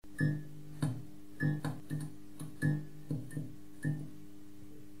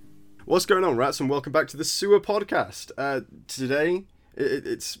What's going on, rats, and welcome back to the Sewer Podcast. Today,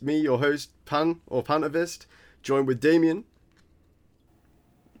 it's me, your host, Pan, or Pantavist, joined with Damien.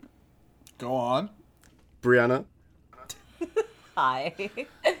 Go on. Brianna. Hi.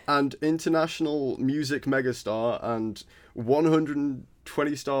 And international music megastar and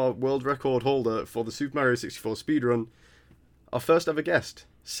 120-star world record holder for the Super Mario 64 speedrun, our first ever guest,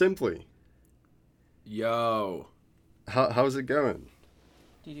 Simply. Yo. How's it going?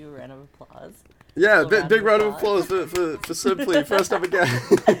 Do you do a round of applause? Yeah, big round of applause for Simply, first ever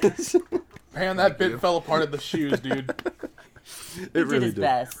guest. Man, that bit fell apart at the shoes, dude. It He really did his did.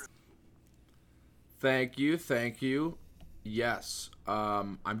 best. Thank you. Yes,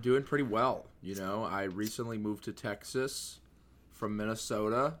 I'm doing pretty well. You know, I recently moved to Texas from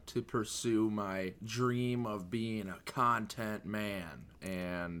Minnesota to pursue my dream of being a content man,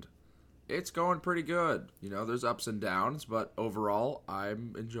 and it's going pretty good. You know, there's ups and downs, but overall,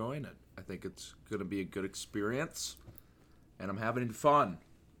 I'm enjoying it. I think it's going to be a good experience, and I'm having fun.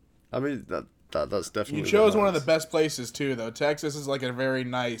 I mean, that's definitely... You chose one of nice. the best places, too, though. Texas is like a very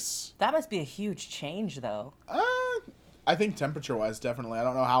nice... That must be a huge change, though. I think temperature-wise, definitely. I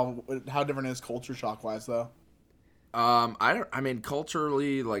don't know how different it is culture shock-wise, though. I mean,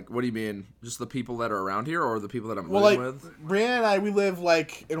 culturally, like, what do you mean? Just the people that are around here, or the people that I'm Well, living like, with? Brianna and I, we live,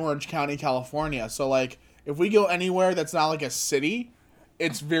 like, in Orange County, California. So, like, if we go anywhere that's not, like, a city,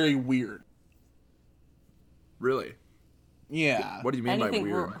 it's very weird. Really? Yeah. What do you mean by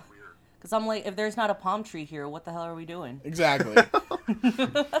weird? Because I'm like, if there's not a palm tree here, what the hell are we doing? Exactly.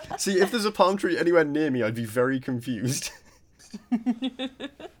 See, if there's a palm tree anywhere near me, I'd be very confused.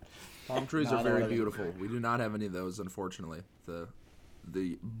 Palm trees are very beautiful. We do not have any of those, unfortunately. The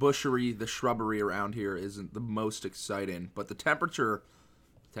bushery, the shrubbery around here isn't the most exciting, but the temperature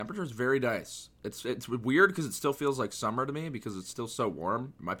is very nice. It's weird because it still feels like summer to me because it's still so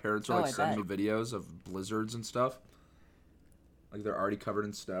warm. My parents are like sending me videos of blizzards and stuff. Like they're already covered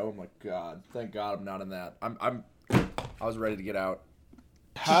in snow. I'm like, God, thank God I'm not in that. I was ready to get out.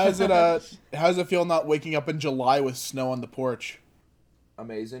 How does it feel not waking up in July with snow on the porch?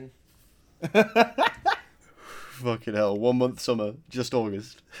 Amazing. Fucking hell, 1 month summer, just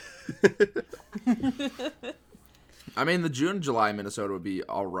August. I mean, the June, July Minnesota would be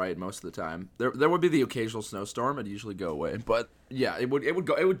all right most of the time. There would be the occasional snowstorm. It'd usually go away, but yeah, it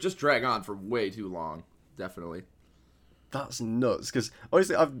would just drag on for way too long. Definitely. That's nuts, because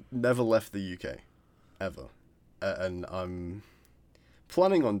honestly, I've never left the UK, ever, and I'm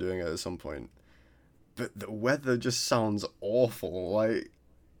planning on doing it at some point, but the weather just sounds awful. Like,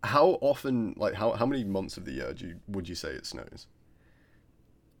 how often, like, how many months of the year would you say it snows?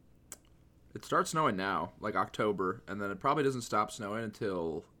 It starts snowing now, like October, and then it probably doesn't stop snowing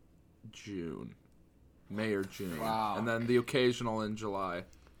until June. May or June. Wow. And then the occasional in July.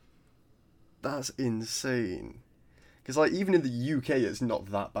 That's insane. Because, like, even in the UK, it's not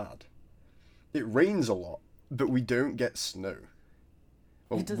that bad. It rains a lot, but we don't get snow.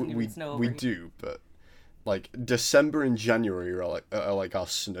 Well, It doesn't even snow over we here. do, but, like, December and January are like our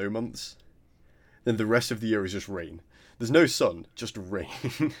snow months. Then the rest of the year is just rain. There's no sun, just rain.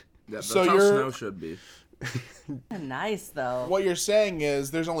 Yeah, that's So how you're- snow should be. Nice, though. What you're saying is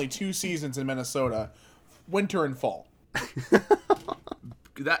there's only 2 seasons in Minnesota, winter and fall.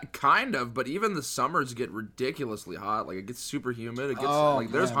 That kind of, but even the summers get ridiculously hot. Like, it gets super humid. It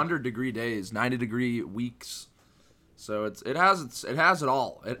gets there's man. 100-degree days, 90-degree weeks. So it has it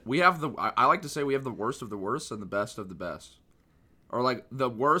all. We have I like to say we have the worst of the worst and the best of the best, or like the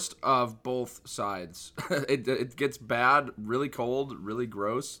worst of both sides. It gets bad, really cold, really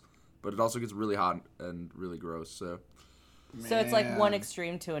gross, but it also gets really hot and really gross. So it's like one Man.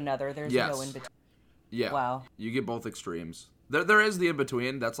 extreme to another. There's Yes. no in between. yeah, Wow. you get both extremes. There is the in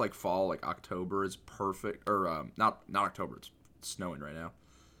between. That's like fall. Like October is perfect, or not October. It's snowing right now,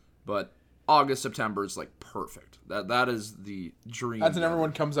 but August, September is like perfect. That is the dream. That's when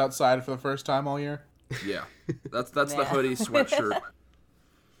everyone comes outside for the first time all year. Yeah, that's the Man. hoodie sweatshirt.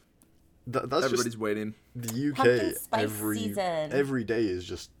 That's Everybody's just waiting. the Pumpkin UK. spice season. Every day is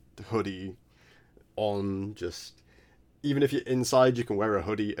just hoodie on. Just even if you're inside, you can wear a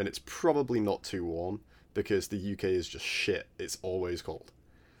hoodie, and it's probably not too warm because the UK is just shit. It's always cold.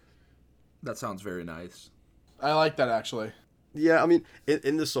 That sounds very nice. I like that, actually. Yeah, I mean,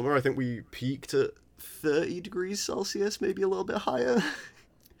 in the summer, I think we peaked at 30 degrees Celsius, maybe a little bit higher.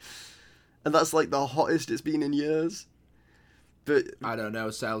 And that's like the hottest it's been in years. But I don't know,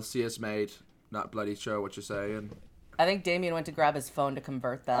 Celsius, mate. Not bloody sure what you're saying. I think Damien went to grab his phone to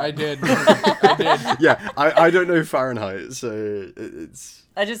convert that. I did. I did. yeah, I don't know Fahrenheit, so it's...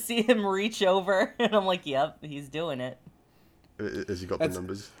 I just see him reach over, and I'm like, yep, he's doing it. Has he got the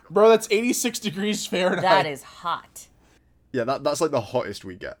numbers? Bro, that's 86 degrees Fahrenheit. That is hot. Yeah, that's like the hottest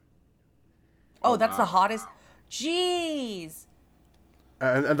we get. Oh, that's the hottest. Jeez.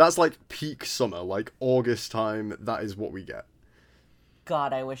 And that's like peak summer, like August time, that is what we get.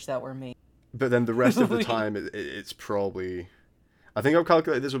 God, I wish that were me. But then the rest of the time, it's probably... I think I've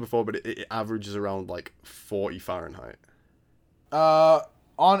calculated this one before, but it averages around like 40 Fahrenheit.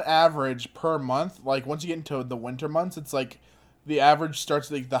 On average per month, like once you get into the winter months, it's like the average starts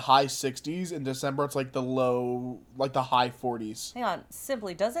like the high 60s. In December, it's like the high 40s. Hang on.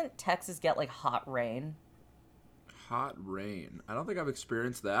 Simply, doesn't Texas get like hot rain? Hot rain. I don't think I've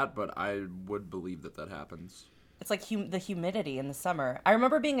experienced that, but I would believe that happens. It's like the humidity in the summer. I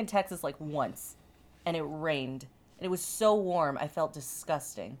remember being in Texas like once, and it rained. And it was so warm, I felt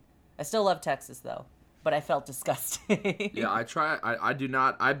disgusting. I still love Texas, though. But I felt disgusting. Yeah, I do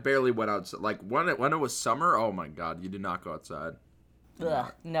not. I barely went outside. Like, when it was summer, oh my God, you do not go outside.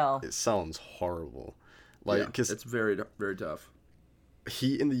 Ugh, no. It sounds horrible. Like, cause it's very, very tough.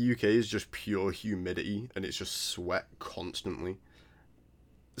 heat in the UK is just pure humidity, and it's just sweat constantly.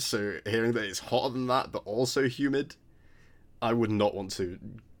 So hearing that it's hotter than that, but also humid, I would not want to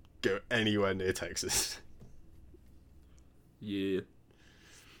go anywhere near Texas. Yeah.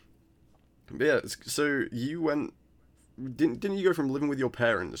 But yeah, so you went... Didn't you go from living with your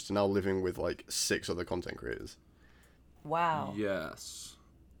parents to now living with, like, 6 other content creators? Wow. Yes.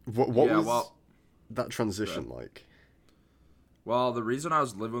 What Yeah, was well, that transition like? Well, the reason I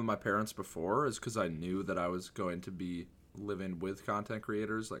was living with my parents before is because I knew that I was going to be living with content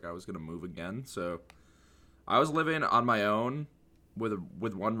creators. Like, I was going to move again. So I was living on my own with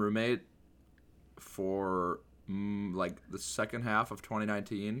one roommate for like the second half of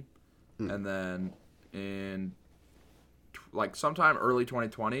 2019. And then in like sometime early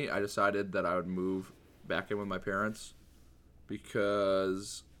 2020, I decided that I would move back in with my parents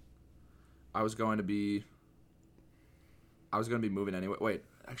because I was going to be moving anyway. Wait,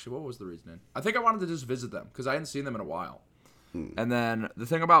 actually, what was the reasoning? I think I wanted to just visit them because I hadn't seen them in a while. And then the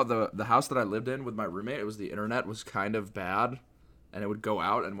thing about the house that I lived in with my roommate, it was the internet was kind of bad, and it would go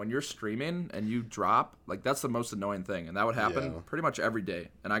out. And when you're streaming and you drop, like, that's the most annoying thing. And that would happen pretty much every day.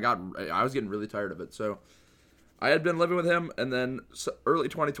 And I was getting really tired of it. So I had been living with him, and then early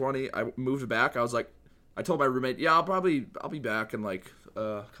 2020, I moved back. I was like, I told my roommate, yeah, I'll be back in like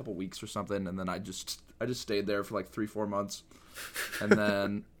a couple weeks or something. And then I just stayed there for like 3-4 months. And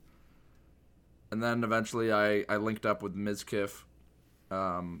then eventually I linked up with Mizkif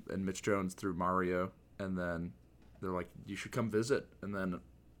and Mitch Jones through Mario. And then they're like, you should come visit. And then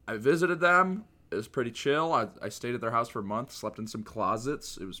I visited them. It was pretty chill. I stayed at their house for a month, slept in some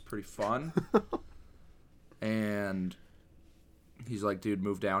closets. It was pretty fun. And he's like, dude,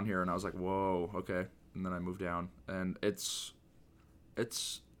 move down here. And I was like, whoa, okay. And then I moved down. And it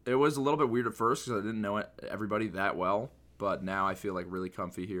was a little bit weird at first because I didn't know everybody that well. But now I feel like really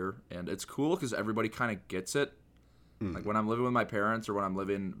comfy here. And it's cool because everybody kind of gets it. Like when I'm living with my parents or when I'm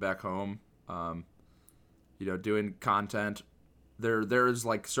living back home, doing content, there's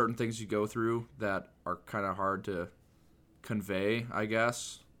like certain things you go through that are kind of hard to convey, I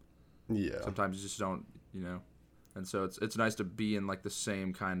guess. Yeah. Sometimes you just don't, and so it's nice to be in like the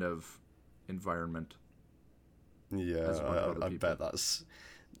same kind of environment. Yeah, I bet that's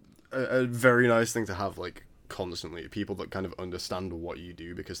a very nice thing to have, like, constantly. People that kind of understand what you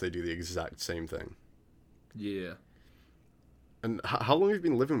do because they do the exact same thing. Yeah. And how long have you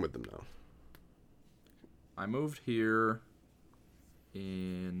been living with them now? I moved here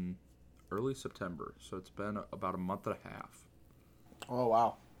in early September, so it's been about a month and a half. Oh,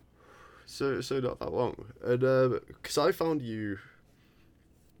 wow. So not that long. And because I found you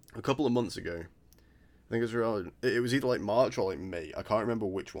a couple of months ago. I think it was either like March or like May. I can't remember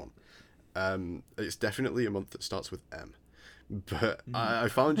which one. It's definitely a month that starts with M. But I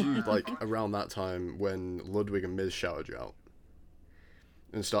found you like around that time when Ludwig and Miz shouted you out,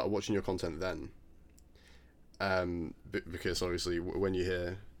 and started watching your content then. Because obviously when you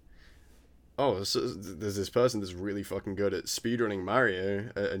hear, oh, so there's this person that's really fucking good at speedrunning Mario,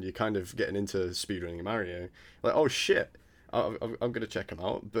 and you're kind of getting into speedrunning Mario, like, oh shit, I'm gonna check him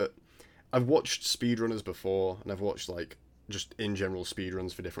out. But I've watched speedrunners before, and I've watched like just in general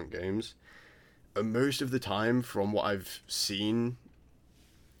speedruns for different games. And most of the time, from what I've seen,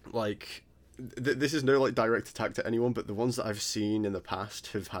 like, this is no like direct attack to anyone, but the ones that I've seen in the past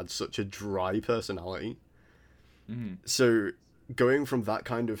have had such a dry personality. Mm-hmm. So going from that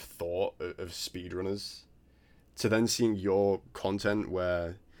kind of thought of speedrunners to then seeing your content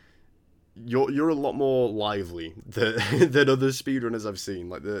where you're a lot more lively than other speedrunners I've seen,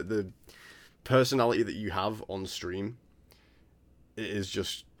 like the personality that you have on stream it is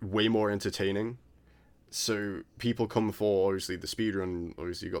just way more entertaining. So people come for, obviously, the speedrun,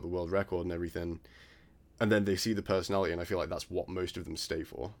 obviously you got the world record and everything, and then they see the personality, and I feel like that's what most of them stay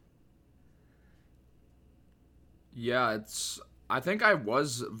for. Yeah, I think I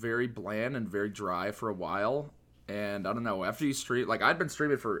was very bland and very dry for a while, and I don't know, after you stream, like, I'd been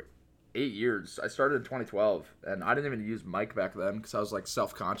streaming for 8 years. I started in 2012, and I didn't even use mic back then because I was, like,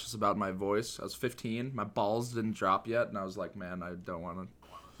 self-conscious about my voice. I was 15, my balls didn't drop yet, and I was like, man, I don't want to.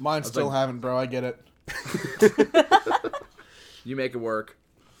 Mine still like, haven't, bro. I get it. You make it work.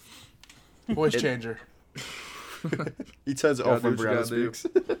 Voice changer. He turns it off when Brianna speaks.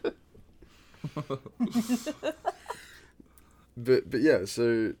 But yeah,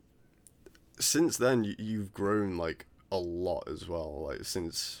 so since then you've grown like a lot as well, like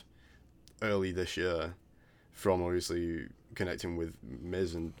since early this year, from obviously connecting with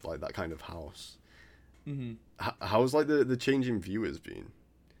Miz and like that kind of house. Mm-hmm. How's like the changing viewers been,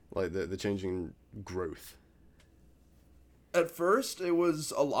 like the changing growth? At first, it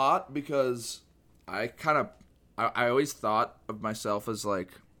was a lot because I always thought of myself as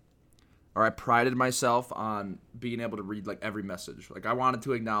like, or I prided myself on being able to read like every message. Like I wanted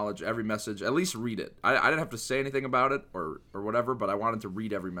to acknowledge every message, at least read it. I didn't have to say anything about it or whatever, but I wanted to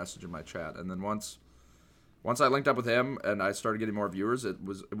read every message in my chat. And then once I linked up with him and I started getting more viewers, it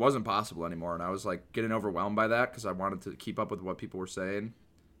wasn't possible anymore. And I was like getting overwhelmed by that because I wanted to keep up with what people were saying.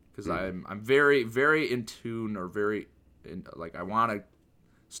 Because I'm very, very in tune, or very like I want to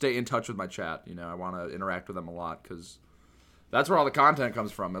stay in touch with my chat. You know, I want to interact with them a lot because that's where all the content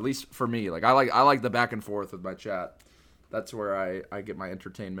comes from. At least for me, like I like the back and forth with my chat. That's where I get my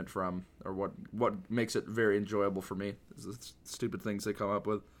entertainment from, or what makes it very enjoyable for me is the stupid things they come up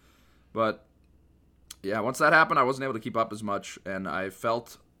with. But yeah, once that happened, I wasn't able to keep up as much, and I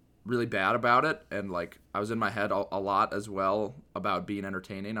felt really bad about it, and like I was in my head a lot as well about being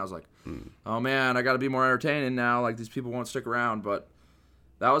entertaining. I was like, oh man, I got to be more entertaining now. Like these people won't stick around. But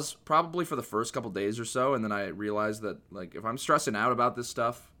that was probably for the first couple days or so, and then I realized that like if I'm stressing out about this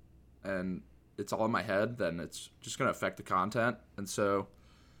stuff and it's all in my head, then it's just gonna affect the content. And so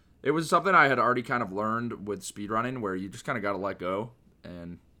it was something I had already kind of learned with speedrunning, where you just kind of got to let go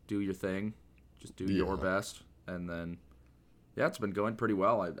and do your thing, just do your best, and then yeah, it's been going pretty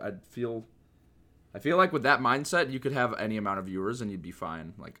well. I feel like with that mindset, you could have any amount of viewers and you'd be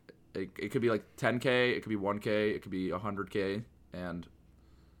fine. Like it could be like 10K, it could be 1K, it could be 100K, and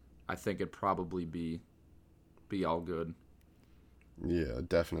I think it'd probably be all good. Yeah,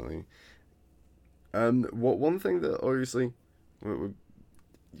 definitely. One thing that obviously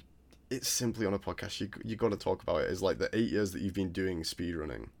it's simply on a podcast you got to talk about it is like the 8 years that you've been doing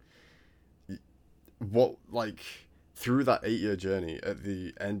speedrunning. What, like, through that 8-year journey at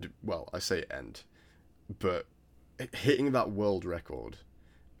the end, well, I say end, but hitting that world record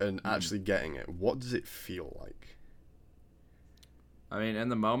and actually getting it, what does it feel like? I mean, in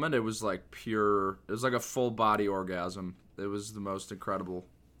the moment, it was like it was like a full body orgasm. It was the most incredible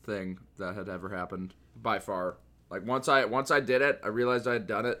thing that had ever happened by far. Like once I did it, I realized I had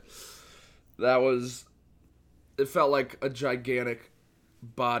done it. It felt like a gigantic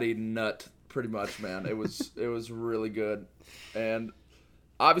body nut, pretty much, man. It was really good. And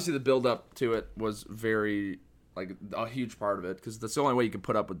obviously the build up to it was very, like, a huge part of it, because that's the only way you can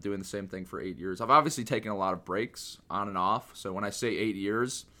put up with doing the same thing for 8 years. I've obviously taken a lot of breaks on and off, so when I say 8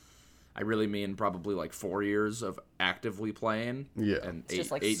 years, I really mean probably like 4 years of actively playing. Yeah. And It's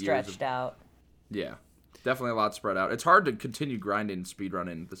just like 8 stretched years out. Yeah. Definitely a lot spread out. It's hard to continue grinding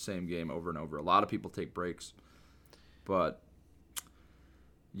speedrunning the same game over and over. A lot of people take breaks. But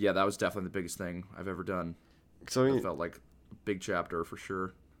yeah, that was definitely the biggest thing I've ever done. So it felt like a big chapter for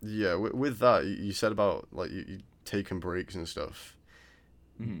sure. Yeah, with that, you said about like you taking breaks and stuff.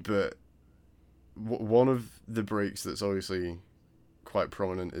 Mm-hmm. But one of the breaks that's obviously quite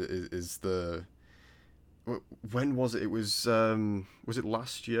prominent is the... When was it? It was it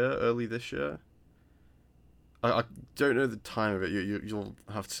last year, early this year? I don't know the time of it. You'll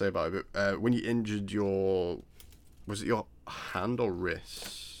have to say about it. But when you injured was it your hand or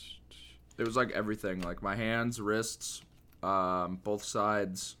wrist? It was like everything, like my hands, wrists, both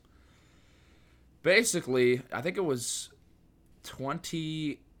sides. Basically, I think it was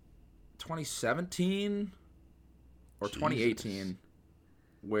 2017 or 2018,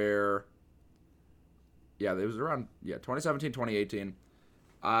 where, yeah, it was around 2017, 2018.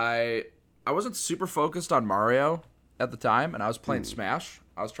 I wasn't super focused on Mario at the time, and I was playing Smash.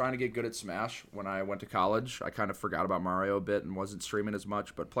 I was trying to get good at Smash when I went to college. I kind of forgot about Mario a bit and wasn't streaming as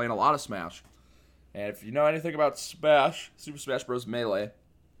much, but playing a lot of Smash. And if you know anything about Smash, Super Smash Bros. Melee,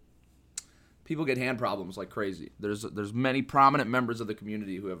 people get hand problems like crazy. There's many prominent members of the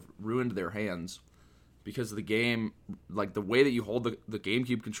community who have ruined their hands because of the game, like the way that you hold the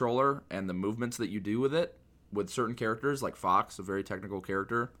GameCube controller and the movements that you do with it, with certain characters, like Fox, a very technical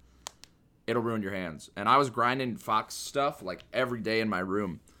character, it'll ruin your hands. And I was grinding Fox stuff like every day in my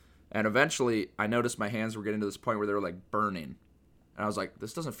room. And eventually I noticed my hands were getting to this point where they were like burning. And I was like,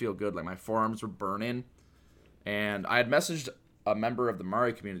 this doesn't feel good. Like my forearms were burning. And I had messaged a member of the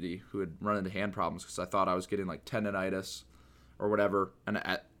Mario community who had run into hand problems because I thought I was getting like tendonitis or whatever. And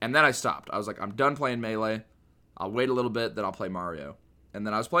then I stopped. I was like, I'm done playing Melee. I'll wait a little bit, then I'll play Mario. And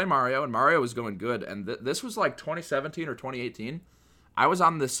then I was playing Mario, and Mario was going good. And this was like 2017 or 2018. I was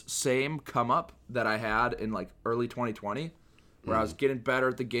on this same come-up that I had in like early 2020, where I was getting better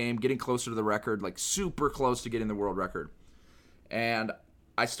at the game, getting closer to the record, like super close to getting the world record. And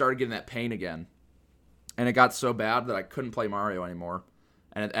I started getting that pain again. And it got so bad that I couldn't play Mario anymore.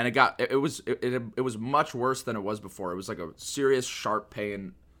 And it was much worse than it was before. It was like a serious sharp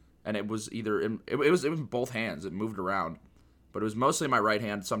pain, and it was it was in both hands. It moved around, but it was mostly in my right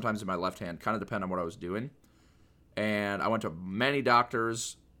hand, sometimes in my left hand, kind of depending on what I was doing. And I went to many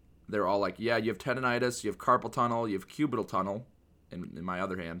doctors. They're all like, yeah, you have tendonitis, you have carpal tunnel, you have cubital tunnel in my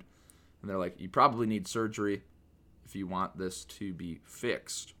other hand. And they're like, you probably need surgery if you want this to be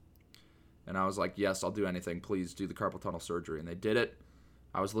fixed. And I was like, yes, I'll do anything. Please do the carpal tunnel surgery. And they did it.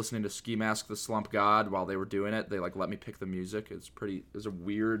 I was listening to Ski Mask the Slump God while they were doing it. They like let me pick the music. It was a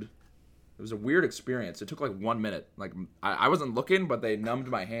weird experience. It took like 1 minute. Like I wasn't looking, but they numbed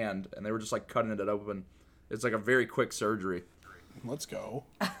my hand and they were just like cutting it open. It's like a very quick surgery. Let's go.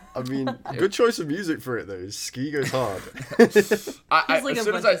 I mean, good choice of music for it though. Ski goes hard. It's like a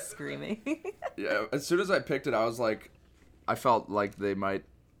bunch of screaming. Yeah, as soon as I picked it, I was like, I felt like they might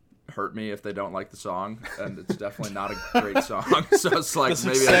hurt me if they don't like the song, and it's definitely not a great song. So it's like The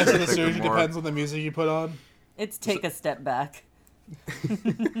maybe success I of the should pick surgery more. depends on the music you put on. It's take a step back.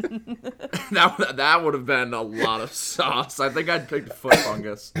 That would have been a lot of sauce. I think I'd picked foot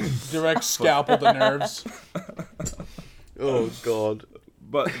fungus. Direct scalpel to nerves. Oh god.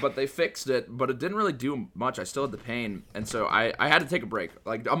 But they fixed it, but it didn't really do much. I still had the pain, and so I had to take a break.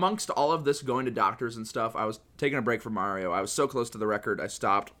 Like, amongst all of this going to doctors and stuff, I was taking a break from Mario. I was so close to the record, I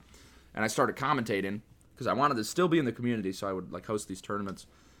stopped, and I started commentating, because I wanted to still be in the community, so I would, like, host these tournaments.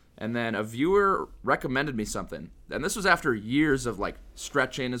 And then a viewer recommended me something, and this was after years of, like,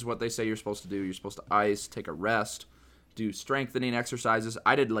 stretching is what they say you're supposed to do. You're supposed to ice, take a rest, do strengthening exercises.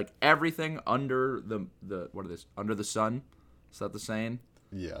 I did, like, everything under under the sun. Is that the saying?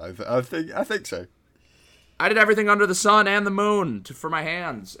 Yeah, I think so. I did everything under the sun and the moon for my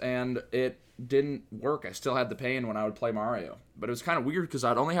hands, and it didn't work. I still had the pain when I would play Mario. But it was kind of weird because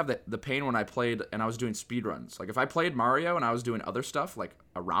I'd only have the pain when I played and I was doing speedruns. Like, if I played Mario and I was doing other stuff, like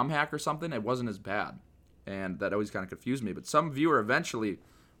a ROM hack or something, it wasn't as bad. And that always kind of confused me. But some viewer eventually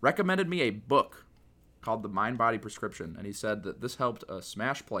recommended me a book called The Mind Body Prescription, and he said that this helped a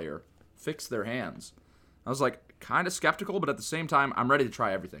Smash player fix their hands. I was like, kind of skeptical, but at the same time, I'm ready to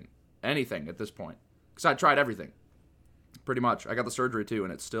try everything. Anything at this point. Because I tried everything. Pretty much. I got the surgery too,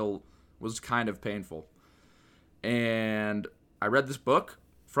 and it still was kind of painful. And I read this book,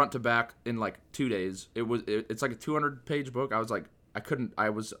 front to back, in like 2 days. It's like a 200-page book. I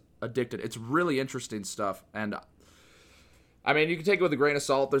was addicted. It's really interesting stuff. And I mean, you can take it with a grain of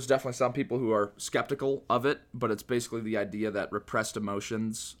salt. There's definitely some people who are skeptical of it, but it's basically the idea that repressed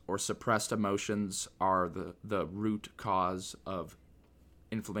emotions or suppressed emotions are the root cause of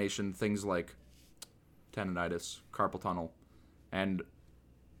inflammation, things like tendonitis, carpal tunnel. And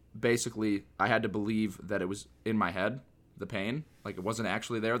basically, I had to believe that it was in my head, the pain. Like, it wasn't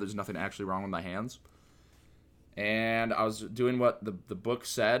actually there. There's nothing actually wrong with my hands. And I was doing what the book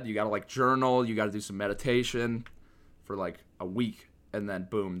said. You got to, like, journal. You got to do some meditation for like a week, and then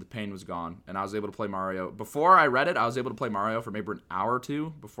boom, the pain was gone, and I was able to play Mario. Before I read it, I was able to play Mario for maybe an hour or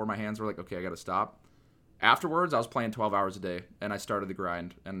two before my hands were like, okay, I gotta stop. Afterwards, I was playing 12 hours a day, and I started the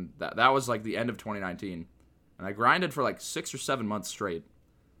grind, and that was like the end of 2019, and I grinded for like 6 or 7 months straight,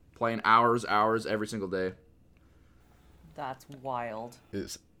 playing hours every single day. That's wild.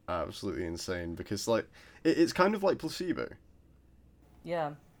 It's absolutely insane because like it's kind of like placebo.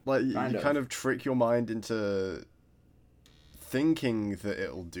 Yeah. Like you kind of trick your mind into thinking that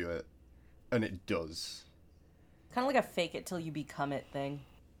it'll do it, and it does. Kind of like a fake it till you become it thing.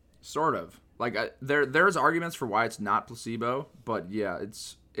 Sort of. Like, there's arguments for why it's not placebo, but yeah,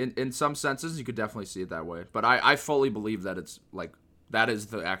 it's in some senses you could definitely see it that way. But I fully believe that it's like that is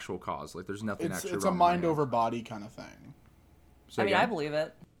the actual cause. Like, there's nothing actually wrong. It's a mind over body kind of thing. I mean, I believe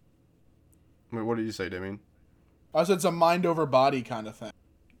it. Wait, what did you say, Damien? I said it's a mind over body kind of thing.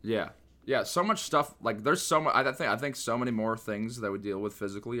 Yeah. Yeah, so much stuff. Like, there's so much. I think so many more things that we deal with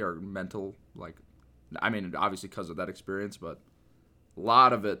physically are mental. Like, I mean, obviously because of that experience, but a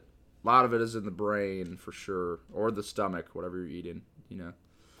lot of it is in the brain for sure, or the stomach, whatever you're eating. You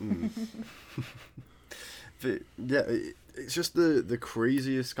know. But, yeah, it's just the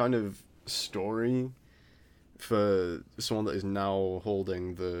craziest kind of story for someone that is now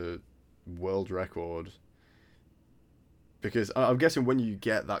holding the world record. Because I'm guessing when you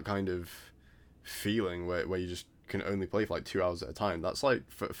get that kind of feeling where you just can only play for like 2 hours at a time, that's like,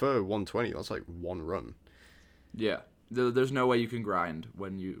 for 120, that's like one run. Yeah, there's no way you can grind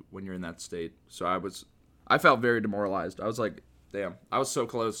when you're in that state. So I felt very demoralized. I was like, damn, I was so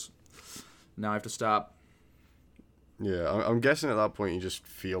close. Now I have to stop. Yeah, I'm guessing at that point you just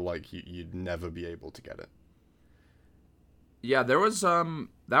feel like you'd never be able to get it. Yeah, there was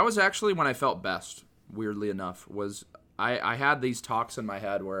that was actually when I felt best. Weirdly enough, was I had these talks in my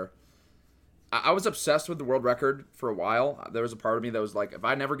head where I was obsessed with the world record for a while. There was a part of me that was like, if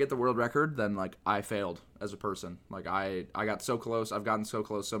I never get the world record, then like I failed as a person. Like I got so close. I've gotten so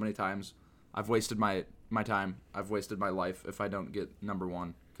close so many times. I've wasted my time. I've wasted my life if I don't get number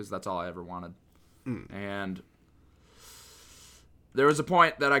one, because that's all I ever wanted. And there was a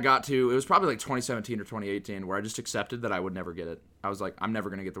point that I got to, it was probably like 2017 or 2018, where I just accepted that I would never get it. I was like, I'm never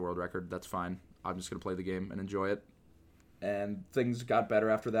going to get the world record. That's fine. I'm just going to play the game and enjoy it. And things got better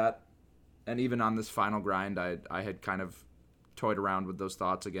after that. And even on this final grind, I had kind of toyed around with those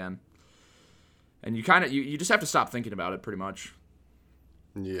thoughts again. And you kind of, you just have to stop thinking about it pretty much.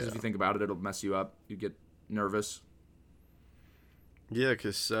 Yeah. 'Cause if you think about it, it'll mess you up. You get nervous. Yeah,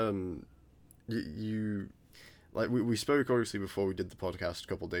 because you like we spoke obviously before we did the podcast a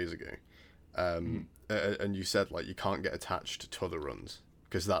couple of days ago, and you said like you can't get attached to other runs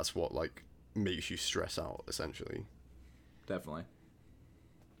because that's what like makes you stress out essentially. Definitely.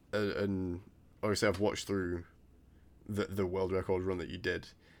 And obviously I've watched through the world record run that you did,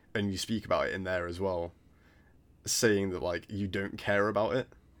 and you speak about it in there as well, saying that like you don't care about it,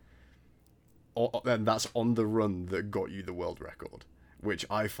 and that's on the run that got you the world record, which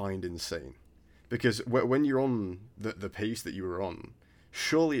I find insane. Because when you're on the pace that you were on,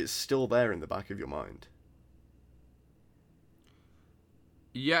 surely it's still there in the back of your mind.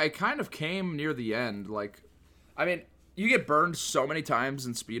 Yeah, it kind of came near the end. Like, I mean, you get burned so many times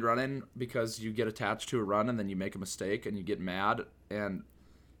in speedrunning because you get attached to a run and then you make a mistake and you get mad. And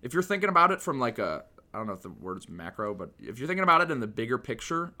if you're thinking about it from like I don't know if the word's macro, but if you're thinking about it in the bigger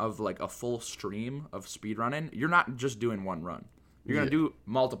picture of like a full stream of speedrunning, you're not just doing one run. You're going to do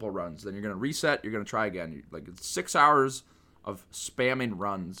multiple runs. Then you're going to reset. You're going to try again. Like, it's 6 hours of spamming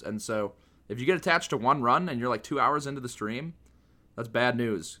runs. And so if you get attached to one run and you're like 2 hours into the stream, that's bad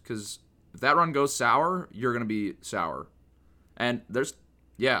news. Because if that run goes sour, you're going to be sour. And there's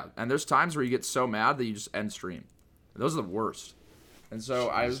times where you get so mad that you just end stream. Those are the worst. And so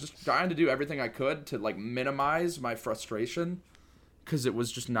I was just trying to do everything I could to like minimize my frustration, because it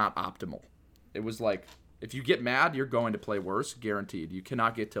was just not optimal. It was like, if you get mad, you're going to play worse, guaranteed. You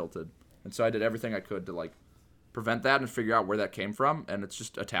cannot get tilted. And so I did everything I could to like prevent that and figure out where that came from. And it's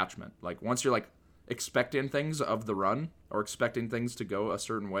just attachment. Like, once you're like expecting things of the run or expecting things to go a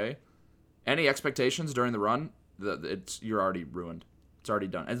certain way, any expectations during the run, you're already ruined. It's already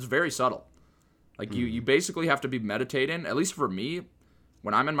done. And it's very subtle. Like, you basically have to be meditating. At least for me,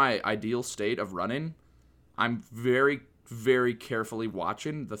 when I'm in my ideal state of running, I'm very, very carefully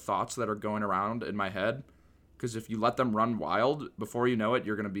watching the thoughts that are going around in my head. Because if you let them run wild, before you know it,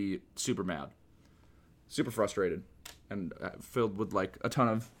 you're going to be super mad, super frustrated, and filled with like a ton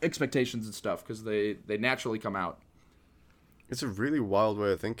of expectations and stuff, because they naturally come out. It's a really wild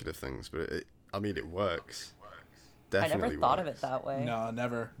way of thinking of things, but it works. Definitely I never thought of it that way. No,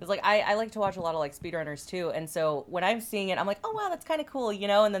 never. It's like I like to watch a lot of like speedrunners too, and so when I'm seeing it, I'm like, oh wow, that's kind of cool, you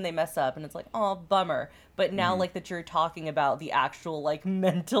know. And then they mess up, and it's like, oh, bummer. But now, like that you're talking about the actual like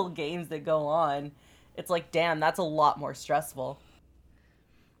mental games that go on, it's like, damn, that's a lot more stressful.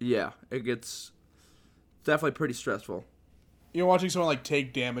 Yeah, it gets definitely pretty stressful. You're watching someone like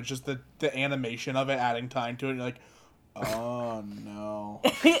take damage, just the animation of it adding time to it. And you're like, oh no.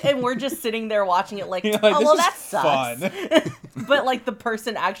 And we're just sitting there watching it like, You're oh, like, well, this that is sucks. But like the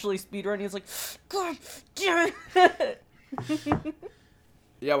person actually speedrunning is like, God damn it.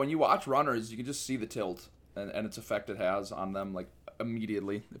 Yeah, when you watch runners, you can just see the tilt and its effect it has on them, like,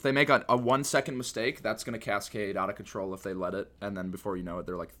 immediately. If they make a 1 second mistake, that's going to cascade out of control if they let it. And then before you know it,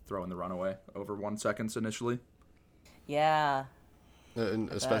 they're like throwing the run away over 1 second initially. Yeah. And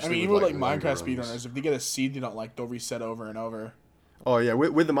especially I mean, with, even with like longer Minecraft runs. speedrunners, if they get a seed they don't like, they'll reset over and over. Oh yeah,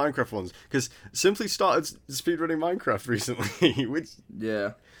 with the Minecraft ones, because Simply started speedrunning Minecraft recently, which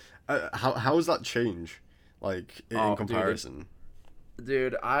Yeah. How does that change, like in comparison?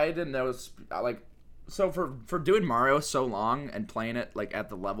 Dude, I didn't know. Like, so for doing Mario so long and playing it like at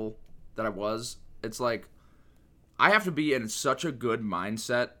the level that I was, it's like I have to be in such a good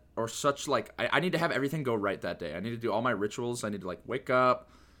mindset, or such like I need to have everything go right that day. I need to do all my rituals. I need to like wake up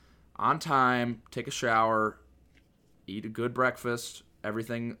on time, take a shower, eat a good breakfast.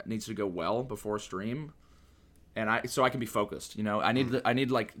 Everything needs to go well before stream, and so I can be focused. You know, I need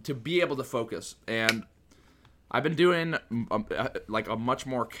like to be able to focus, and I've been doing like a much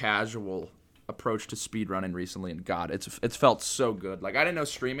more casual approach to speedrunning recently, and God, it's felt so good. Like, I didn't know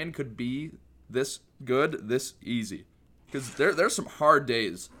streaming could be this good, this easy, because there's some hard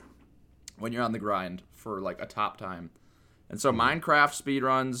days when you're on the grind for like a top time, and so Minecraft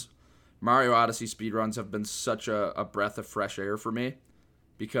speedruns, Mario Odyssey speedruns have been such a breath of fresh air for me,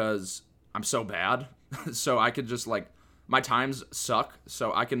 because I'm so bad. So I could just like, my times suck,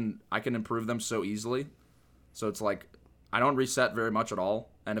 so I can improve them so easily. So it's like I don't reset very much at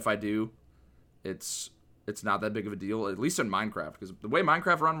all, and if I do, it's not that big of a deal, at least in Minecraft, because the way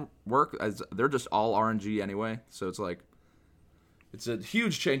Minecraft run work is they're just all RNG anyway. So it's like it's a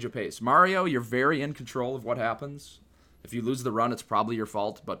huge change of pace. Mario, you're very in control of what happens. If you lose the run, it's probably your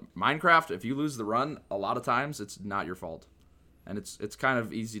fault. But Minecraft, if you lose the run, a lot of times it's not your fault, and it's kind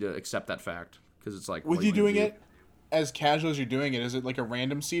of easy to accept that fact, because it's like, with you doing it as casual as you're doing it, is it like a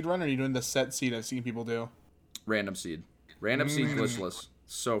random seed run, or are you doing the set seed I've seen people do? Random seed glitchless,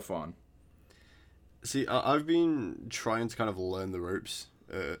 so fun. See, I've been trying to kind of learn the ropes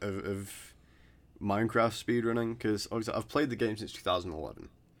of Minecraft speedrunning, because obviously I've played the game since 2011.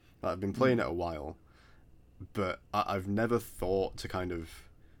 I've been playing it a while, but I've never thought to kind of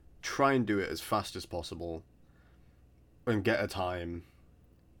try and do it as fast as possible and get a time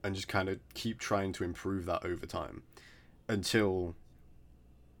and just kind of keep trying to improve that over time, until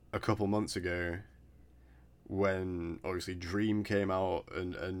a couple months ago, when obviously Dream came out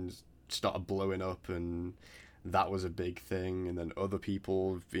and started blowing up, and that was a big thing, and then other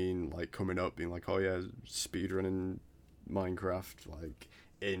people have been like coming up being like, oh yeah, speedrunning Minecraft like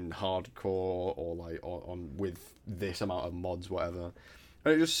in hardcore, or like on with this amount of mods, whatever.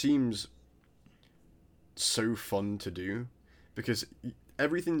 And it just seems so fun to do, because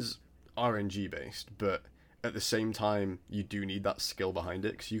everything's RNG based, but at the same time you do need that skill behind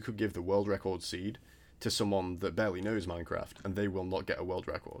it, because you could give the world record seed to someone that barely knows Minecraft, and they will not get a world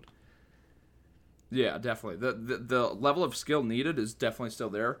record. Yeah, definitely. The level of skill needed is definitely still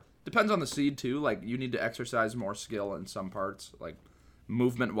there. Depends on the seed too. Like, you need to exercise more skill in some parts, like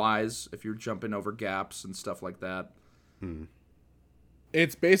movement wise, if you're jumping over gaps and stuff like that.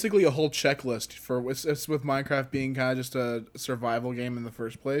 It's basically a whole checklist for it's with Minecraft being kind of just a survival game in the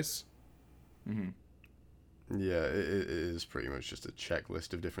first place. Yeah, it is pretty much just a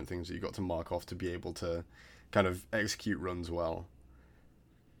checklist of different things that you got to mark off to be able to kind of execute runs well.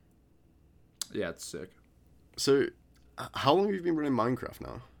 Yeah, it's sick. So, how long have you been running Minecraft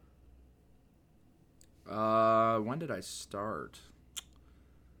now? When did I start?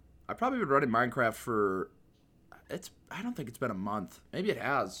 I've probably been running Minecraft for... I don't think it's been a month. Maybe it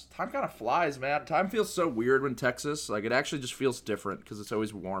has. Time kind of flies, man. Time feels so weird when Texas. Like, it actually just feels different, because it's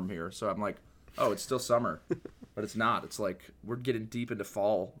always warm here. So I'm like, oh, it's still summer. But it's not. It's like we're getting deep into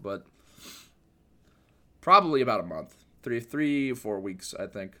fall, but probably about a month. 3 or 4 weeks, I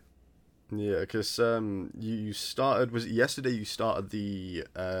think. Yeah, because you started, was it yesterday you started the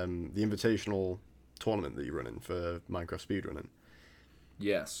invitational tournament that you're running for Minecraft speedrunning?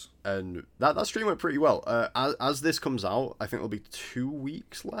 Yes. And that stream went pretty well. As this comes out, I think there'll be 2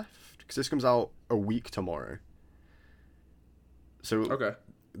 weeks left, because this comes out a week tomorrow. So okay,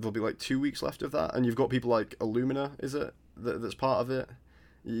 there'll be like 2 weeks left of that, and you've got people like Illumina, is it? That's part of it.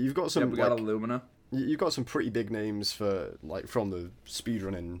 You've got some. Yeah, we got Illumina. You've got some pretty big names for like from the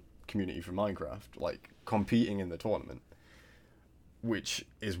speedrunning community for Minecraft, like competing in the tournament, which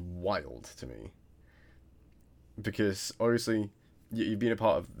is wild to me, because obviously you've been a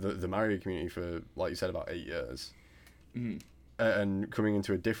part of the Mario community for, like you said, about 8 years, and coming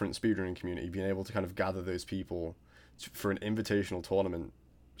into a different speedrunning community, being able to kind of gather those people for an invitational tournament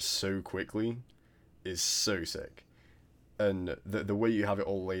so quickly is so sick. And the way you have it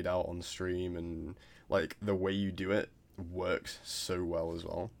all laid out on stream, and like the way you do it works so well as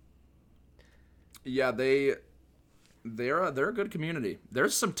well. Yeah, they're a good community.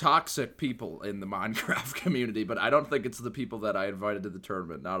 There's some toxic people in the Minecraft community, but I don't think it's the people that I invited to the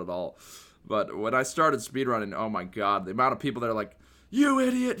tournament, not at all. But when I started speedrunning, oh my god, the amount of people that are like, "You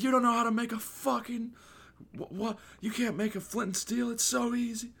idiot, you don't know how to make a fucking what? You can't make a flint and steel, it's so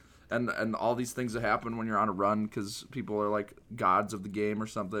easy." and all these things that happen when you're on a run because people are like gods of the game or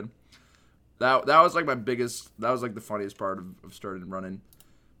something. That was like that was like the funniest part of starting running.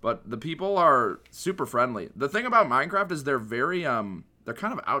 But the people are super friendly. The thing about Minecraft is they're very they're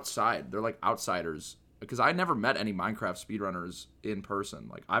kind of outside. They're like outsiders because I never met any Minecraft speedrunners in person.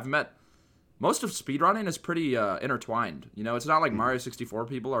 Like I've met most of speedrunning is pretty intertwined. You know, it's not like Mario 64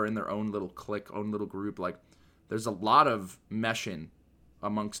 people are in their own little clique, own little group. Like there's a lot of meshing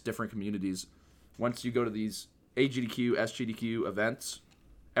amongst different communities. Once you go to these AGDQ, SGDQ events,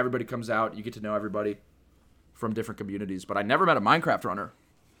 everybody comes out. You get to know everybody from different communities. But I never met a Minecraft runner.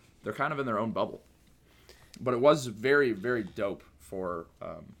 They're kind of in their own bubble. But it was very, very dope for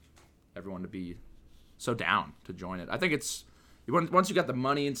everyone to be so down to join it. I think it's once you got the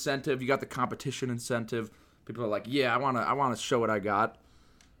money incentive, you got the competition incentive. People are like, yeah, I want to show what I got,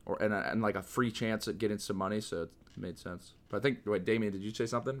 and like a free chance at getting some money. So it made sense. But I think, wait, Damien, did you say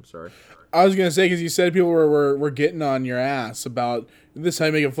something? Sorry. I was gonna say because you said people were getting on your ass about this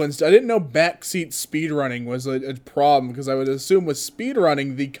time making Flintstone. I didn't know backseat speedrunning was a problem because I would assume with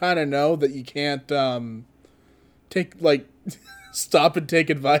speedrunning they kind of know that you can't take like stop and take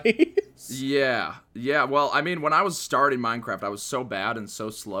advice. Yeah. Well, I mean, when I was starting Minecraft, I was so bad and so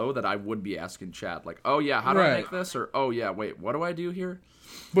slow that I would be asking chat like, "Oh yeah, how do I make this?" Or "Oh yeah, wait, what do I do here?"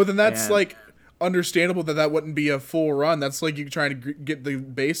 But then that's like understandable that wouldn't be a full run. That's like you trying to get the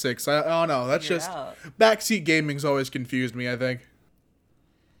basics. I don't know. That's just backseat gaming's always confused me, I think.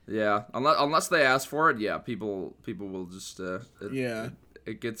 Yeah, unless they ask for it, yeah, people will just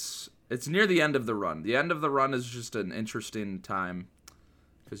it's near the end of the run. The end of the run is just an interesting time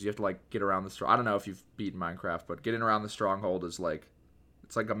because you have to like get around the I don't know if you've beaten Minecraft, but getting around the stronghold is like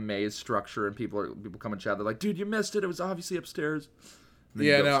it's like a maze structure, and people come in chat. They're like, "Dude, you missed it. It was obviously upstairs."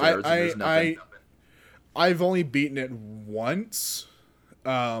 Yeah, no, I've only beaten it once,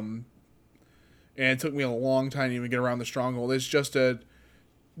 and it took me a long time to even get around the stronghold. It's just a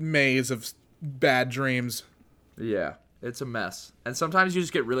maze of bad dreams. Yeah, it's a mess. And sometimes you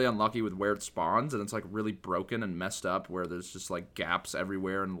just get really unlucky with where it spawns, and it's like really broken and messed up where there's just like gaps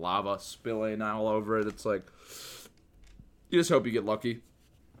everywhere and lava spilling all over it. It's like, you just hope you get lucky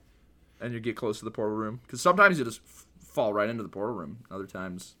and you get close to the portal room. Because sometimes you just fall right into the portal room. Other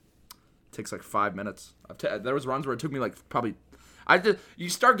times it takes like 5 minutes. There was runs where it took me like probably... you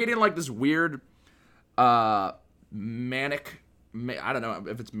start getting like this weird manic... I don't know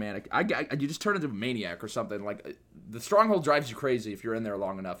if it's manic. You just turn into a maniac or something. Like the stronghold drives you crazy if you're in there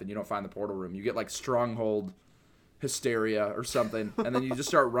long enough and you don't find the portal room. You get like stronghold hysteria or something, and then you just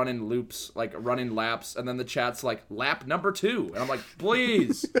start running loops, like running laps, and then the chat's like lap number 2, and I'm like,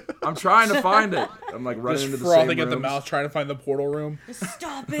 please, I'm trying to find it. I'm like running into the same frothing at the mouth trying to find the portal room.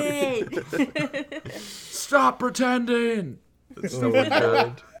 Stop it! Stop pretending. It's so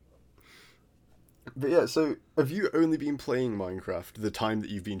good. But yeah, so have you only been playing Minecraft the time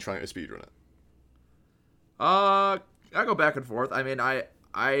that you've been trying to speedrun it? I go back and forth. I mean, I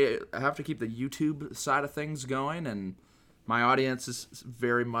have to keep the YouTube side of things going, and my audience is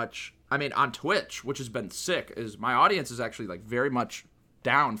very much... I mean, on Twitch, which has been sick, is my audience is actually like very much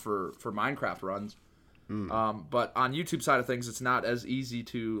down for Minecraft runs. But on YouTube side of things, it's not as easy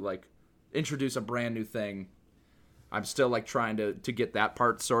to like introduce a brand new thing. I'm still like trying to get that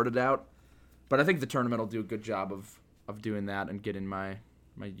part sorted out. But I think the tournament will do a good job of doing that and getting my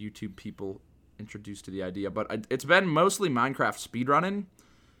YouTube people introduced to the idea. But it's been mostly Minecraft speedrunning,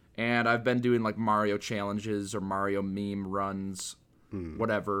 and I've been doing like Mario challenges or Mario meme runs,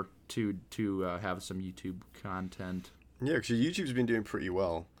 whatever, to have some YouTube content. Yeah, because YouTube's been doing pretty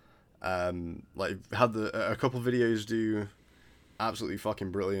well. Like had a couple videos do absolutely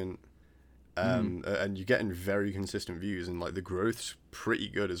fucking brilliant. And you're getting very consistent views, and like the growth's pretty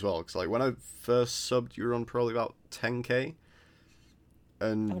good as well. Because like when I first subbed, you were on probably about 10k,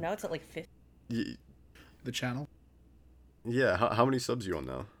 and now it's at like 50. The channel. Yeah, how many subs are you on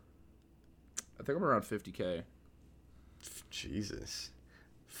now? I think I'm around 50k. Jesus,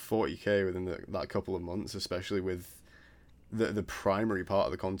 40k within that couple of months, especially with the primary part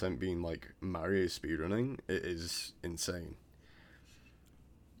of the content being like Mario speedrunning. It is insane.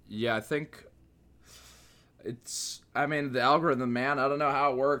 Yeah, I think I mean, the algorithm, man, I don't know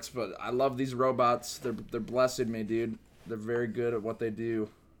how it works, but I love these robots. They're blessing me, dude. They're very good at what they do.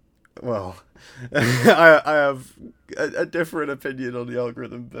 Well, I have a different opinion on the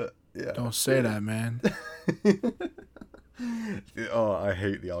algorithm, but yeah. Don't say that, man. Oh, I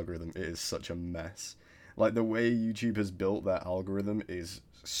hate the algorithm. It is such a mess. Like, the way YouTube has built that algorithm is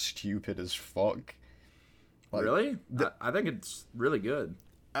stupid as fuck. Like, really? I think it's really good.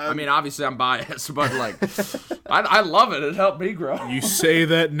 I mean, obviously I'm biased, but like, I love it. It helped me grow. You say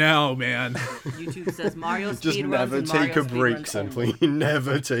that now, man. YouTube says Mario Just speedruns never and take Mario a break, speedruns simply. only.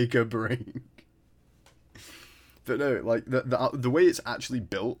 Never take a break. But no, like, the way it's actually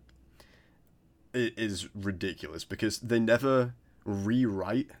built is ridiculous, because they never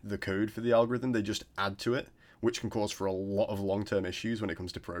rewrite the code for the algorithm, they just add to it, which can cause for a lot of long-term issues when it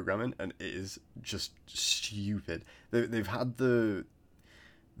comes to programming, and it is just stupid. They've had the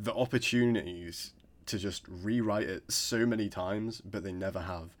opportunities to just rewrite it so many times, but they never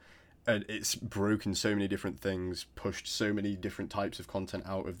have. And it's broken so many different things, pushed so many different types of content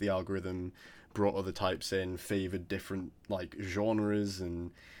out of the algorithm, brought other types in, favored different like genres,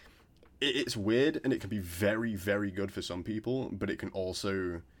 and it's weird, and it can be very, very good for some people, but it can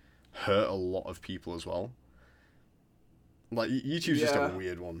also hurt a lot of people as well. Like, YouTube's just a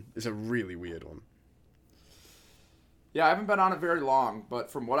weird one. It's a really weird one. Yeah, I haven't been on it very long, but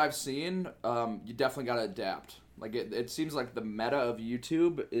from what I've seen, you definitely got to adapt. Like, it seems like the meta of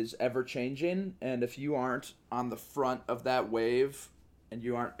YouTube is ever changing, and if you aren't on the front of that wave, and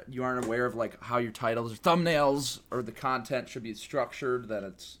you aren't aware of like how your titles or thumbnails or the content should be structured, then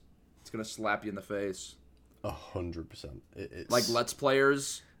it's gonna slap you in the face. 100%. It's Like, Let's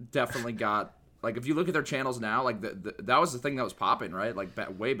Players definitely got, like, if you look at their channels now, like that was the thing that was popping, right? Like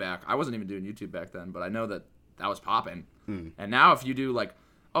way back. I wasn't even doing YouTube back then, but I know that was popping. And now if you do like,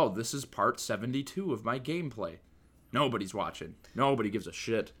 oh, this is part 72 of my gameplay, nobody's watching. Nobody gives a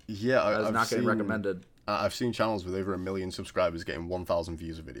shit. Yeah, It's not getting recommended. I've seen channels with over 1 million subscribers getting 1,000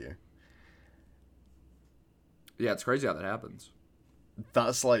 views a video. Yeah, it's crazy how that happens.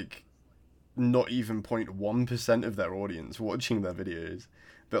 That's like not even 0.1% of their audience watching their videos.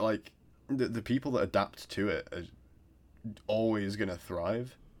 But like the people that adapt to it are always going to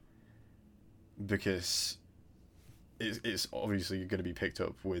thrive, because it's obviously going to be picked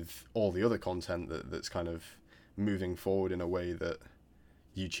up with all the other content that's kind of moving forward in a way that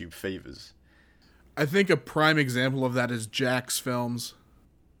YouTube favors. I think a prime example of that is Jack's films.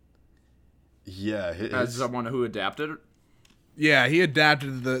 Yeah, As someone who adapted it. Yeah, he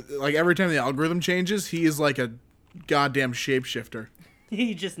adapted like every time the algorithm changes, he is like a goddamn shapeshifter.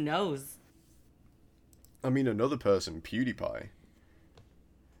 He just knows. I mean, another person, PewDiePie.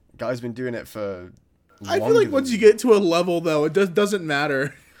 Guy's been doing it for I feel like once you get to a level, though, it doesn't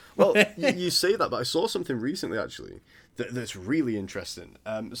matter. Well, you say that, but I saw something recently, actually, that's really interesting.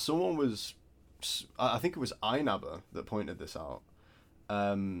 Someone was, I think it was iNabber that pointed this out.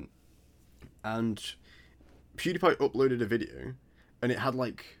 And PewDiePie uploaded a video, and it had,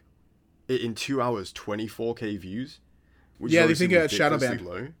 like, in 2 hours, 24k views. Which Yeah, is they think it's shadow ridiculously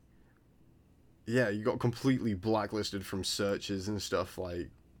banned. low. Yeah, you got completely blacklisted from searches and stuff.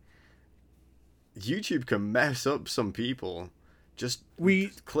 Like, YouTube can mess up some people. Just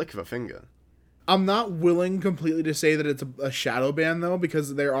click of a finger. I'm not willing completely to say that it's a shadow ban, though,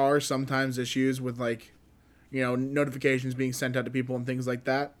 because there are sometimes issues with, like, you know, notifications being sent out to people and things like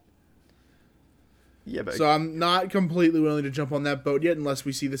that. Yeah, but So I'm not completely willing to jump on that boat yet, unless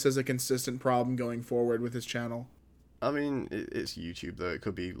we see this as a consistent problem going forward with his channel. I mean, it's YouTube, though. It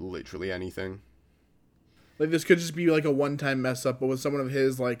could be literally anything. Like, this could just be, like, a one-time mess-up, but with someone of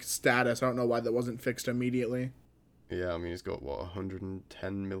his, like, status, I don't know why that wasn't fixed immediately. Yeah, I mean, he's got,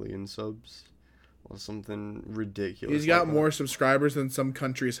 110 million subs? Or something ridiculous. He's got like more that. subscribers than some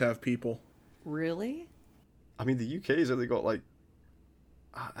countries have people. Really? I mean, the UK's only got,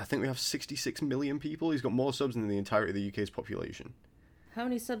 I think we have 66 million people. He's got more subs than the entirety of the UK's population. How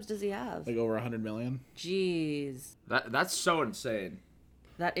many subs does he have? Like, over 100 million. Jeez. That's so insane.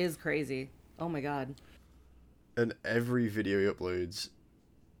 That is crazy. Oh my god. And every video he uploads,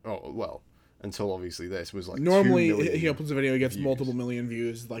 until obviously this was like Normally, 2 million he uploads a video, he gets views. multiple million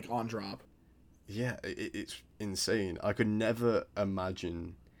views, like, on drop. Yeah, it's insane. I could never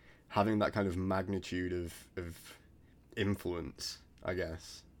imagine having that kind of magnitude of influence, I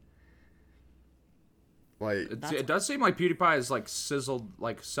guess. Like, It does seem like PewDiePie is like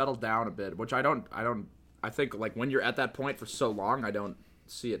settled down a bit, which I think like when you're at that point for so long, I don't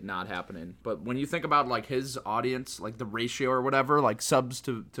see it not happening. But when you think about like his audience, like the ratio or whatever, like subs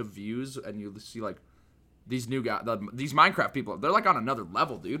to views, and you see like these new guys, these Minecraft people, they're like on another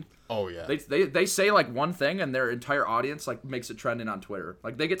level, dude. oh yeah. They say like one thing and their entire audience like makes it trending on Twitter.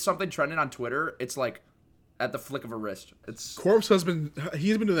 Like they get something trending on Twitter, it's like at the flick of a wrist. It's Corpse Husband,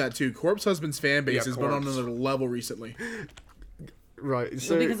 he's been doing that too. Corpse Husband's fan base Yeah, has been on Corpse. another level recently. Right, Well,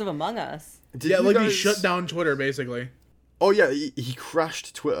 so... because of Among Us. did Yeah, you like, he guys- shut down Twitter, basically. Oh yeah, he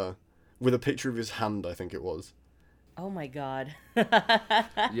crashed Twitter with a picture of his hand, I think it was. Oh my god.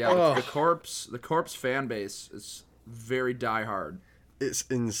 yeah, Ugh. the corpse fan base is very diehard. it's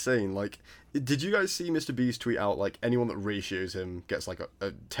insane. Like, did you guys see Mr. Beast tweet out, like, anyone that ratios him gets, like,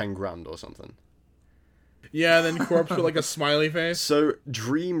 a 10 grand or something? Yeah, then Corpse with, like, a smiley face. So,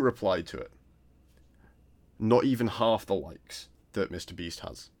 Dream replied to it. Not even half the likes that Mr. Beast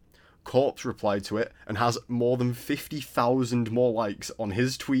has. Corpse replied to it and has more than 50,000 more likes on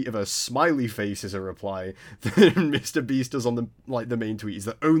his tweet of a smiley face as a reply than Mr. Beast does on the main tweet. He's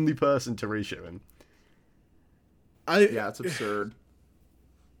the only person to ratio him. Yeah, it's absurd.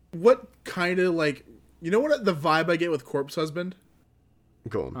 What kind of, like... You know what the vibe I get with Corpse Husband?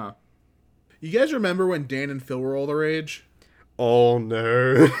 Go on. Huh. You guys remember when Dan and Phil were all the rage? Oh,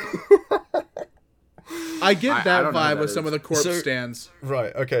 no. I get that don't know vibe who with that some is. of the Corpse So- stands.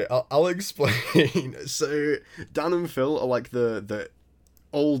 Right, okay, I'll explain. So, Dan and Phil are like the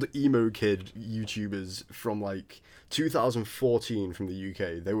old emo kid YouTubers from like 2014 from the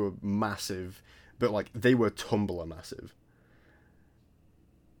UK. They were massive, but like they were Tumblr massive.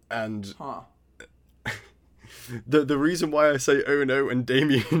 And Huh. the reason why I say oh no and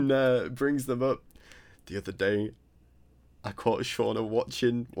Damien brings them up, the other day I caught Shauna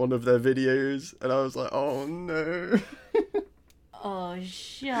watching one of their videos and I was like, oh no. Oh,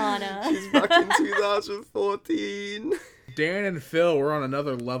 Shauna. She's back in 2014. Dan and Phil were on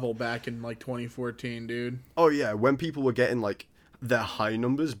another level back in, like, 2014, dude. Oh yeah, when people were getting like their high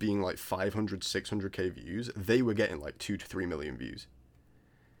numbers being like 500, 600k views, they were getting like 2 to 3 million views.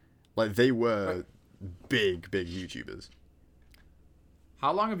 Like they were big YouTubers.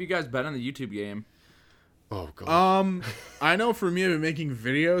 How long have you guys been in the YouTube game? Oh god. I know for me, I've been making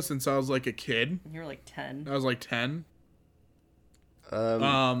videos since I was, like, a kid. You're like 10. I was, like, 10.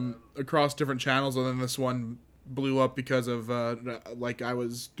 Um, Across different channels, and then this one blew up because of, like, I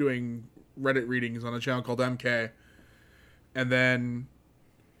was doing Reddit readings on a channel called MK. And then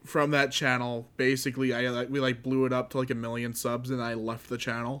from that channel, basically, we blew it up to, like, 1 million subs, and I left the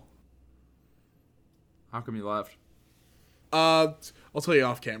channel. How come you left? I'll tell you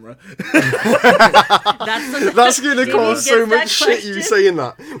off camera. that's gonna Damien cause so gets that much shit you question. saying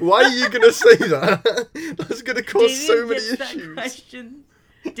that. Why are you gonna say that? That's gonna cause so Damien many gets that issues. question.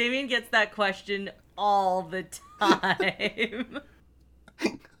 Damien gets that question all the time.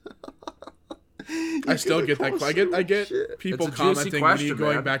 I still get that. I get people It's a juicy commenting, when are you question,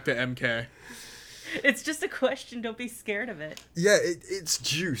 going man. back to MK? It's just a question. Don't be scared of it. Yeah, it's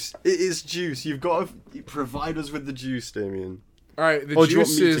juice. It is juice. You've got to provide us with the juice, Damien. All right, the Oh, do you want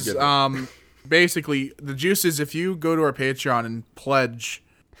juice me to is get it? basically the juice is if you go to our Patreon and pledge.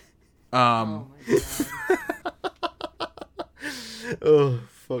 Oh my god. Oh,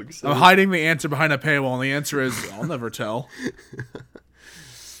 fuck's sake. I'm hiding the answer behind a paywall, and the answer is I'll never tell.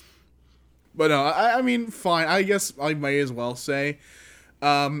 But no, I mean, fine. I guess I may as well say,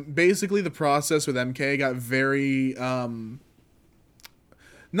 basically the process with MK got very,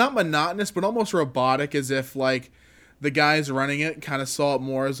 not monotonous, but almost robotic, as if like the guys running it kind of saw it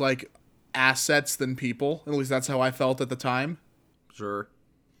more as like assets than people. At least that's how I felt at the time. Sure.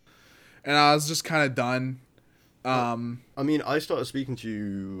 And I was just kind of done. I mean, I started speaking to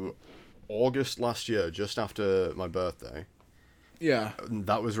you August last year, just after my birthday. Yeah.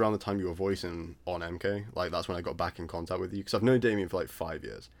 That was around the time you were voicing on MK. Like, that's when I got back in contact with you. Because I've known Damien for like 5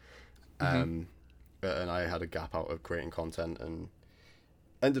 years. And I had a gap out of creating content and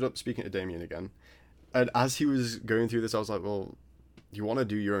ended up speaking to Damien again. And as he was going through this, I was like, well, you want to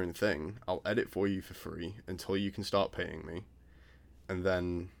do your own thing? I'll edit for you for free until you can start paying me. And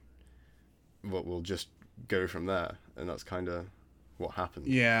then we'll just go from there. And that's kind of what happened.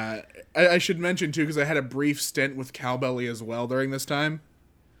 Yeah. I should mention, too, because I had a brief stint with Cowbelly as well during this time.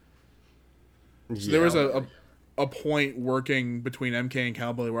 So there was a point working between MK and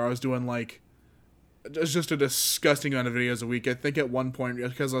Cowbelly where I was doing, like, just a disgusting amount of videos a week. I think at one point,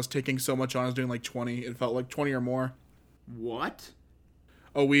 because I was taking so much on, I was doing, like, 20. It felt like 20 or more What?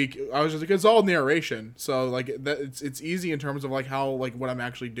 a week. I was just, like, it's all narration. So, like, it's easy in terms of, like, how, like, what I'm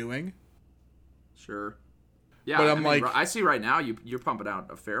actually doing. Sure. Yeah, But I I'm mean, like- I see right now you're pumping out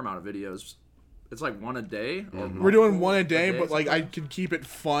a fair amount of videos. It's like one a day. Or We're doing one a multiple day, but, like, I can keep it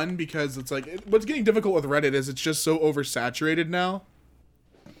fun because it's, like, what's getting difficult with Reddit is it's just so oversaturated now.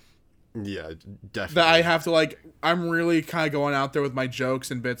 Yeah, definitely. That I have to, like, I'm really kind of going out there with my jokes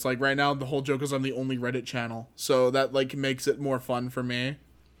and bits. Like, right now, the whole joke is I'm the only Reddit channel. So that, like, makes it more fun for me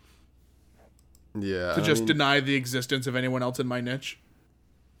Yeah. to I just mean, deny the existence of anyone else in my niche.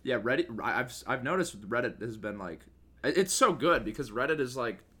 Yeah, Reddit. I've noticed Reddit has been like, it's so good because Reddit is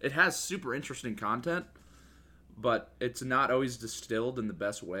like, it has super interesting content, but it's not always distilled in the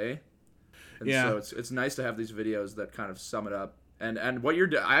best way. And Yeah. so it's nice to have these videos that kind of sum it up. And what you're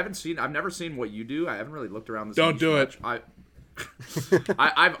doing, I've never seen what you do. I haven't really looked around this. Don't niche do it. much.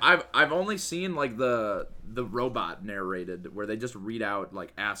 I've only seen like the robot narrated where they just read out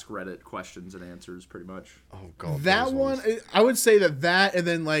like Ask Reddit questions and answers pretty much. Oh god. That those one, ones. I would say that, and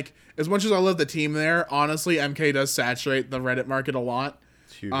then like as much as I love the team there, honestly, MK does saturate the Reddit market a lot.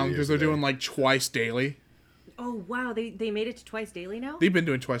 2 videos Because they're a day. doing like twice daily. Oh wow, they made it to twice daily now. They've been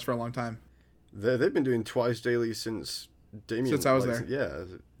doing twice for a long time. They've been doing twice daily since Damien. Since I was there. Yeah,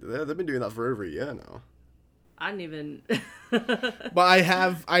 they've been doing that for over a year now. I didn't even. But I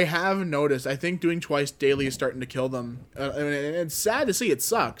have noticed. I think doing twice daily is starting to kill them. I mean, it's sad to see. It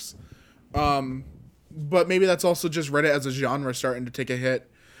sucks. But maybe that's also just Reddit as a genre starting to take a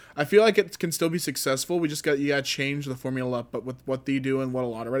hit. I feel like it can still be successful. We just got to change the formula up. But with what they do and what a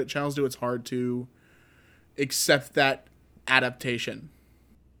lot of Reddit channels do, it's hard to accept that adaptation.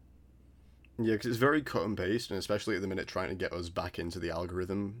 Yeah, because it's very cut and paste, and especially at the minute trying to get us back into the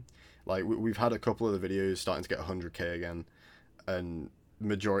algorithm. Like, we've had a couple of the videos starting to get 100k again, and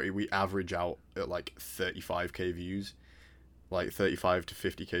majority, we average out at like 35k views, like 35 to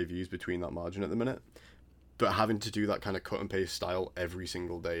 50k views between that margin at the minute. But having to do that kind of cut and paste style every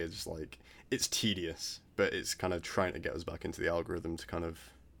single day is like, it's tedious, but it's kind of trying to get us back into the algorithm to kind of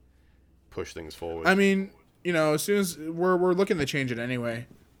push things forward. I mean, as soon as we're looking to change it anyway.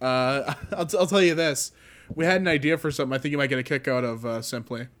 I'll tell you this. We had an idea for something I think you might get a kick out of,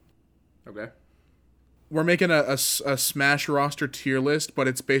 Simply. Okay. We're making a Smash roster tier list, but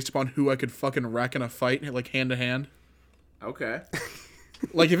it's based upon who I could fucking wreck in a fight, like hand to hand. Okay.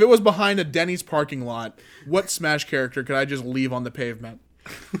 Like if it was behind a Denny's parking lot, what Smash character could I just leave on the pavement?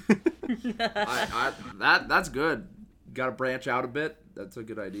 That's good. Got to branch out a bit. That's a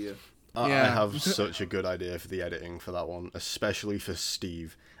good idea. I Yeah. have such a good idea for the editing for that one, especially for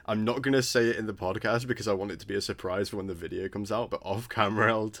Steve. I'm not going to say it in the podcast because I want it to be a surprise for when the video comes out, but off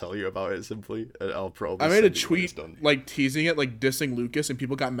camera I'll tell you about it simply. I'll probably I made a send you when it's tweet done. like teasing it, like dissing Lucas, and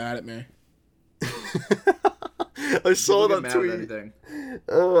people got mad at me. I saw People get that mad at tweet. anything.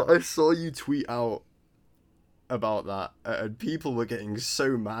 I saw you tweet out about that, and people were getting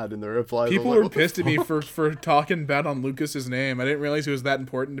so mad in the replies. I was People like, were "What the pissed at me fuck?" for talking bad on Lucas's name. I didn't realize he was that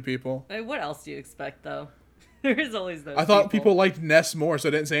important to people. I mean, what else do you expect though? There's always those. I thought people liked Ness more, so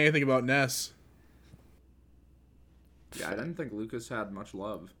I didn't say anything about Ness. Yeah, I didn't think Lucas had much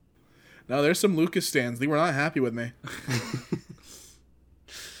love. No, there's some Lucas stands. They were not happy with me.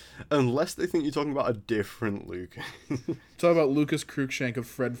 Unless they think you're talking about a different Luke. Talk about Lucas Cruikshank of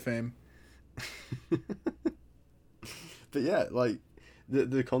Fred fame. But yeah, like,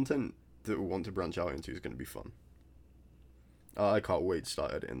 the content that we want to branch out into is going to be fun. I can't wait to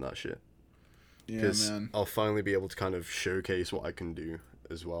start editing that shit. Yeah, Because man. I'll finally be able to kind of showcase what I can do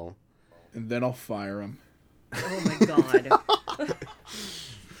as well. And then I'll fire him. Oh my god.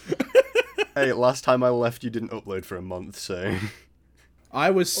 Hey, last time I left, you didn't upload for a month, so...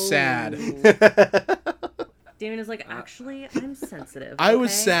 I was sad. Damien is like, actually, I'm sensitive. I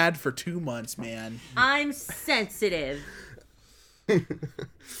was okay? sad for 2 months, man. I'm sensitive.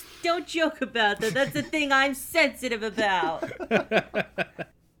 Don't joke about that. That's the thing I'm sensitive about.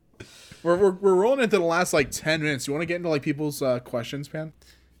 We're rolling into the last like 10 minutes. You want to get into like people's questions, Pan?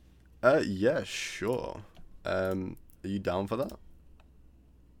 Yeah, sure. Are you down for that?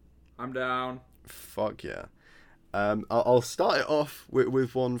 I'm down. Fuck yeah. I'll start it off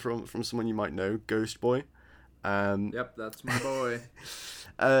with one from someone you might know, Ghost Boy. Yep, that's my boy.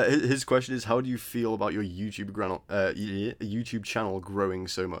 His question is, how do you feel about your YouTube channel growing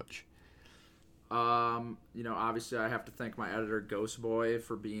so much? Obviously I have to thank my editor, Ghost Boy,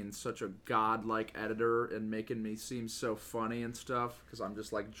 for being such a godlike editor and making me seem so funny and stuff, because I'm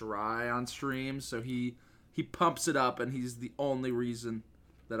just like dry on stream, so he pumps it up, and he's the only reason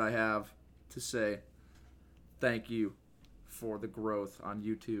that I have to say thank you for the growth on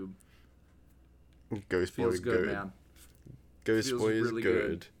YouTube. Ghost Boy Feels is good, good. man. Ghost Feels Boy is really good.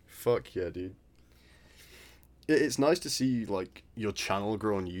 good. Fuck yeah, dude. It's nice to see like your channel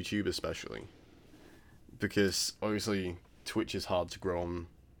grow on YouTube, especially because obviously Twitch is hard to grow on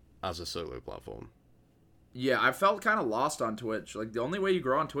as a solo platform. Yeah, I felt kind of lost on Twitch. Like, the only way you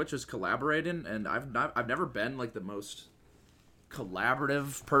grow on Twitch is collaborating, and I've never been like the most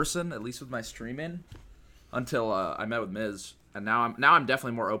collaborative person, at least with my streaming, until I met with Miz. And now I'm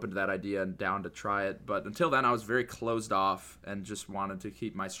definitely more open to that idea and down to try it. But until then, I was very closed off and just wanted to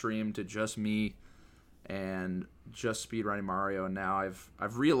keep my stream to just me and just speedrunning Mario. And now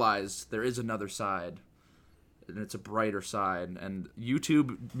I've realized there is another side, and it's a brighter side. And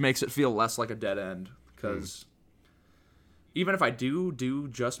YouTube makes it feel less like a dead end, because even if I do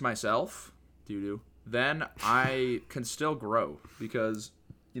just myself, then I can still grow, because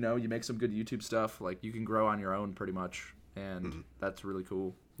you make some good YouTube stuff, like you can grow on your own pretty much. and that's really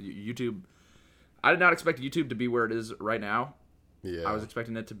cool. YouTube, I did not expect YouTube to be where it is right now. Yeah. I was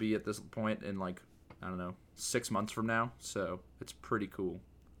expecting it to be at this point in like, I don't know, 6 months from now. So it's pretty cool.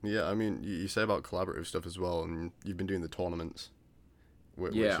 Yeah, I mean, you say about collaborative stuff as well, and you've been doing the tournaments,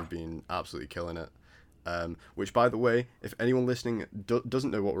 which have been absolutely killing it. Which, by the way, if anyone listening doesn't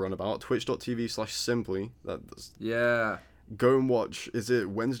know what we're on about, twitch.tv/simply, Yeah. go and watch. Is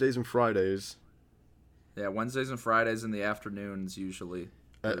it Wednesdays and Fridays? Yeah, Wednesdays and Fridays in the afternoons usually.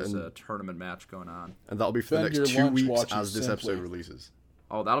 There's a tournament match going on. And that'll be for the Spend next your 2 lunch weeks watching as this Simply. episode releases.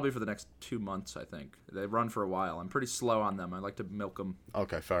 Oh, that'll be for the next 2 months, I think. They run for a while. I'm pretty slow on them. I like to milk them.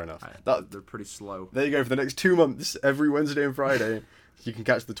 Okay, fair enough. They're pretty slow. There you go. For the next 2 months, every Wednesday and Friday, you can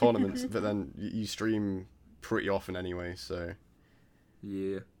catch the tournaments, but then you stream pretty often anyway, so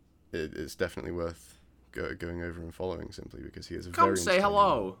Yeah. it's definitely worth going over and following Simply because he is a Come very say entertaining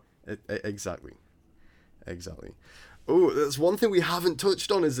hello. Exactly. Oh, that's one thing we haven't touched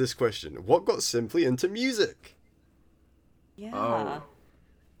on is this question. What got Simply into music? Yeah. Oh.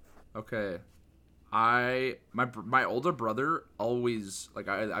 Okay. My older brother always, like,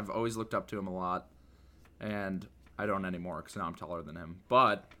 I've always looked up to him a lot, and I don't anymore because now I'm taller than him.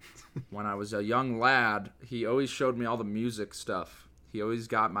 But when I was a young lad, he always showed me all the music stuff. He always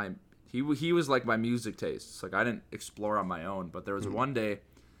got he was like my music tastes. Like, I didn't explore on my own, but there was one day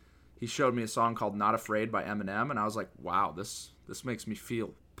he showed me a song called Not Afraid by Eminem, and I was like, wow, this makes me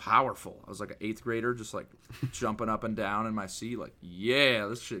feel powerful. I was like an 8th grader, just like jumping up and down in my seat, like, yeah,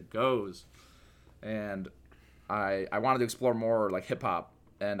 this shit goes. And I wanted to explore more like hip hop,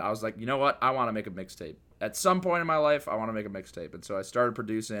 and I was like, you know what? I want to make a mixtape. At some point in my life, I want to make a mixtape, and so I started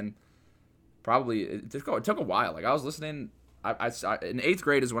producing. Probably it took a while. Like, I was listening. I in 8th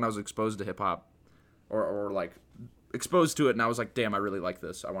grade is when I was exposed to hip hop, or like exposed to it, and I was like, damn, I really like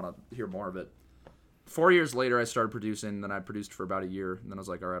this. I want to hear more of it. 4 years later, I started producing. Then I produced for about a year, and then I was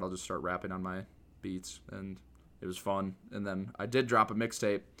like, all right, I'll just start rapping on my beats, and it was fun. And then I did drop a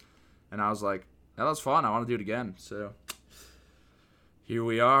mixtape, and I was like, that was fun. I want to do it again. So here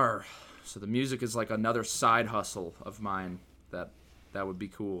we are. So the music is like another side hustle of mine that would be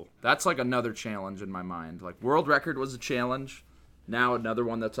cool. That's like another challenge in my mind. Like, world record was a challenge. Now another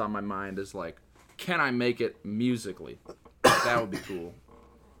one that's on my mind is like, can I make it musically? That would be cool.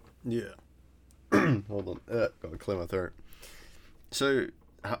 Yeah. Hold on. Gotta clear my throat. So,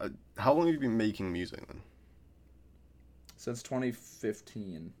 how long have you been making music then? Since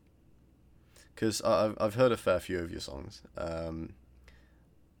 2015. Because I've heard a fair few of your songs.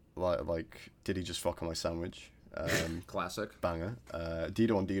 Like Did He Just Fuck On My Sandwich? Classic. Banger.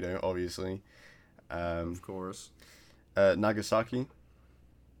 Dido on Dido, obviously. Of course. Nagasaki.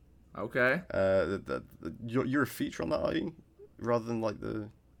 Okay. You're a feature on that, are you? Rather than like the...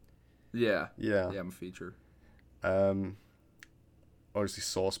 Yeah. Yeah. Yeah, I'm a feature. Obviously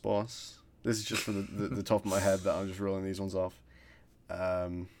Sauce Boss. This is just from the top of my head that I'm just rolling these ones off.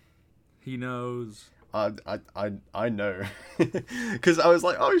 He knows. I know. Because I was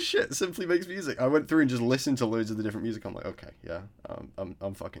like, oh shit, Simply makes music. I went through and just listened to loads of the different music. I'm like, okay, yeah,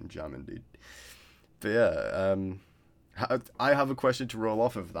 I'm fucking jamming, dude. But yeah, I have a question to roll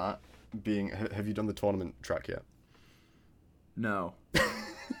off of that. Being, have you done the tournament track yet? No.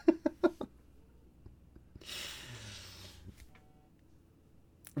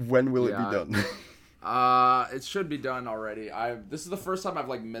 When will it be done? It should be done already. This is the first time I've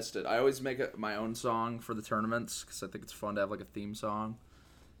like missed it. I always make it my own song for the tournaments because I think it's fun to have like a theme song.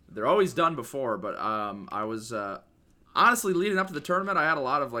 They're always done before, but I was honestly leading up to the tournament. I had a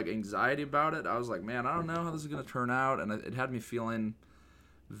lot of like anxiety about it. I was like, man, I don't know how this is gonna turn out, and it had me feeling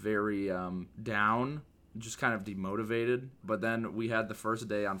very down, just kind of demotivated. But then we had the first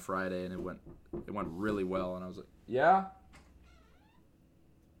day on Friday, and it went really well, and I was like, yeah.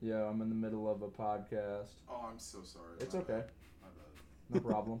 Yeah, I'm in the middle of a podcast. Oh, I'm so sorry. It's My okay. bad. My bad. No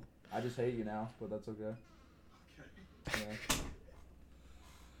problem. I just hate you now, but that's okay. Okay.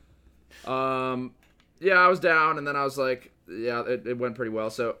 Yeah, I was down, and then I was like, yeah, it went pretty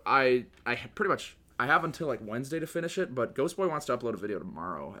well. So I pretty much, I have until like Wednesday to finish it, but Ghost Boy wants to upload a video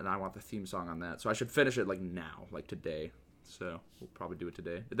tomorrow, and I want the theme song on that. So I should finish it like now, like today. So we'll probably do it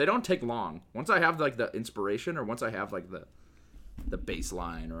today. They don't take long. Once I have like the inspiration, or once I have like the bass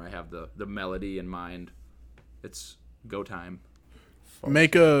line, or I have the melody in mind, it's go time.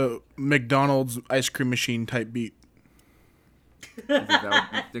 Make a McDonald's ice cream machine type beat. You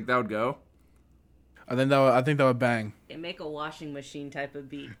think that would go? I think that would bang. They make a washing machine type of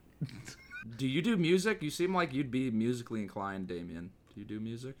beat. Do you do music? You seem like you'd be musically inclined, Damien. Do you do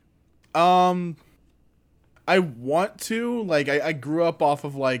music? I want to. Like, I grew up off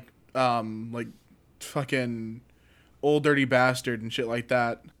of like fucking Old Dirty Bastard and shit like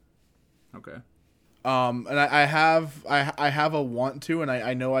that. Okay. And I have a want to, and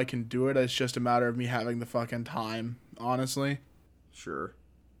I know I can do it. It's just a matter of me having the fucking time, honestly. Sure.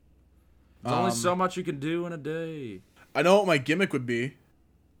 There's only so much you can do in a day. I know what my gimmick would be.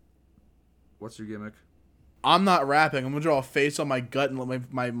 What's your gimmick? I'm not rapping. I'm gonna draw a face on my gut and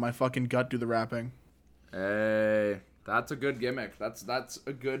let my fucking gut do the rapping. Hey, that's a good gimmick. That's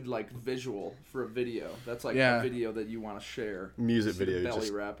a good like visual for a video. That's like Yeah. a video that you want to share. Music See the video, belly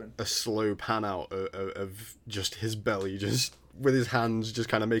just rapping. a slow pan out of just his belly, just with his hands, just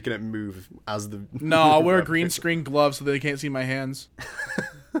kind of making it move as the. No, I'll wear green screen gloves so they can't see my hands.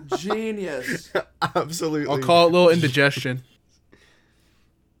 Genius. Absolutely. I'll call it Lil Indigestion.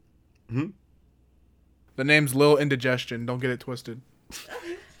 The name's Lil Indigestion. Don't get it twisted.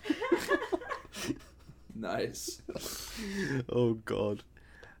 Nice. Oh God.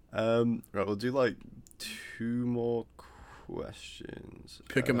 Right, we'll do like 2 more questions.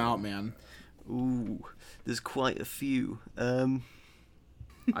 Pick them out, man. Ooh, there's quite a few.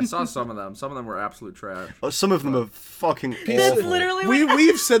 I saw some of them. Some of them were absolute trash. Some of them are fucking That's awful. literally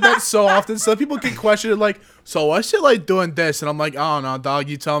We've said that so often. Some people get questioned like, so what's it like doing this? And I'm like, oh no, dog,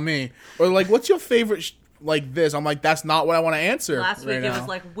 you tell me. Or like, what's your favorite like this? I'm like, that's not what I want to answer. Last week right it now. was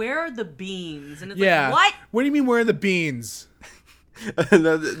like, where are the beans? And it's Yeah. like, what? What do you mean where are the beans? And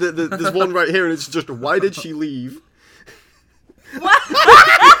there's one right here, and it's just, why did she leave? What?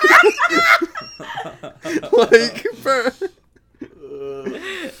 Like,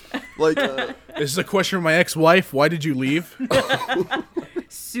 like, This is a question from my ex-wife. Why did you leave?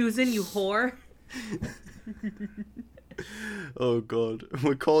 Susan, you whore. oh God,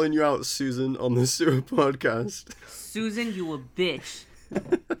 we're calling you out, Susan, on the Sewer Podcast. Susan, you a bitch.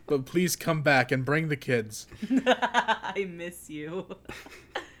 But please come back and bring the kids. I miss you.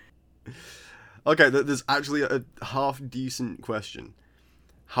 Okay, there's actually a half decent question.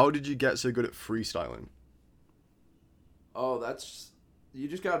 How did you get so good at freestyling? Oh, that's... You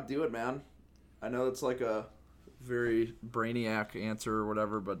just gotta do it, man. I know it's like a very brainiac answer or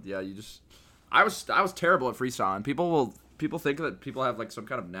whatever, but yeah, you just... I was terrible at freestyling. People think that people have like some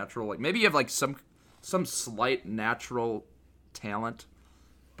kind of natural... like maybe you have like some slight natural talent,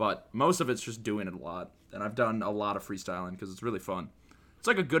 but most of it's just doing it a lot. And I've done a lot of freestyling because it's really fun. It's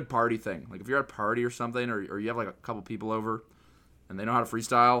like a good party thing. Like if you're at a party or something, or you have like a couple people over and they know how to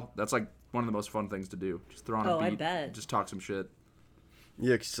freestyle, that's like one of the most fun things to do. Just throw on a beat, I bet. just talk some shit.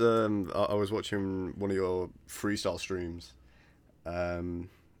 Yeah, because I was watching one of your freestyle streams. Was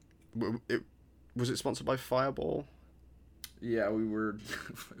it sponsored by Fireball? Yeah, we were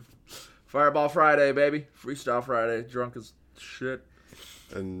Fireball Friday, baby. Freestyle Friday. Drunk as shit.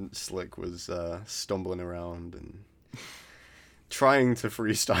 And Slick was stumbling around and trying to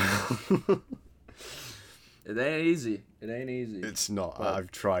freestyle. It ain't easy. It ain't easy. It's not. But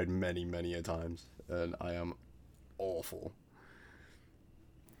I've tried many, many a times, and I am awful.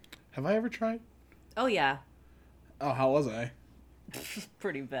 Have I ever tried? Oh, yeah. Oh, how was I?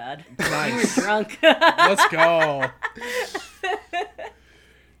 Pretty bad. Nice. You were drunk. Let's go.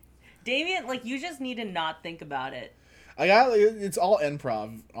 Damien, like, you just need to not think about it. It's all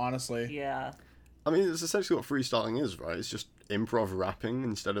improv, honestly. Yeah. I mean, it's essentially what freestyling is, right? It's just improv rapping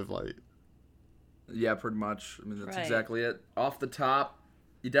instead of like... Yeah, pretty much. I mean, that's Right. exactly it. Off the top,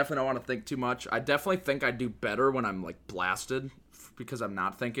 you definitely don't want to think too much. I definitely think I do better when I'm, like, blasted because I'm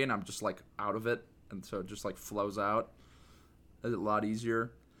not thinking. I'm just, like, out of it, and so it just, like, flows out. It's a lot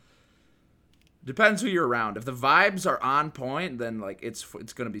easier. Depends who you're around. If the vibes are on point, then, like, it's going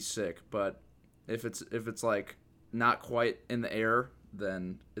to be sick. But if it's, like, not quite in the air,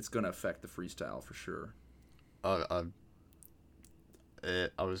 then it's going to affect the freestyle for sure. I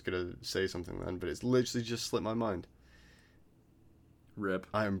was gonna say something then, but it's literally just slipped my mind. Rip.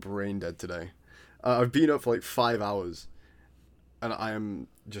 I am brain dead today. I've been up for like 5 hours, and I am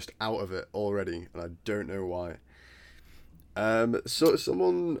just out of it already, and I don't know why. So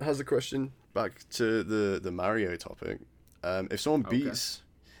someone has a question back to the Mario topic. If someone beats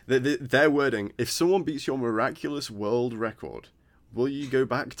their wording, if someone beats your miraculous world record, will you go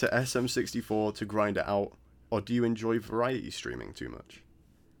back to SM64 to grind it out? Or do you enjoy variety streaming too much?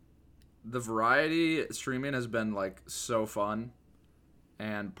 The variety streaming has been, like, so fun.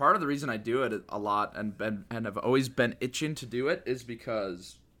 And part of the reason I do it a lot and have always been itching to do it is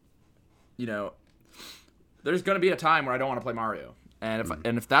because, you know, there's going to be a time where I don't want to play Mario. And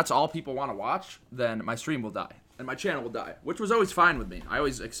if that's all people want to watch, then my stream will die. And my channel will die, which was always fine with me. I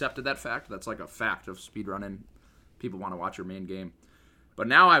always accepted that fact. That's, like, a fact of speedrunning. People want to watch your main game. But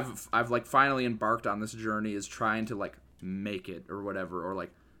now I've like finally embarked on this journey is trying to like make it or whatever, or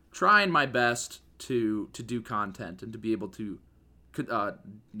like trying my best to do content and to be able to,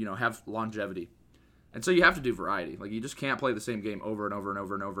 have longevity. And so you have to do variety. Like, you just can't play the same game over and over and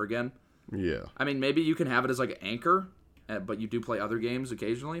over and over again. Yeah. I mean, maybe you can have it as like an anchor, but you do play other games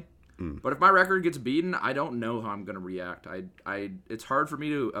occasionally. But if my record gets beaten, I don't know how I'm going to react. It's hard for me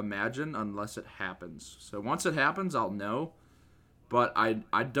to imagine unless it happens. So once it happens, I'll know. But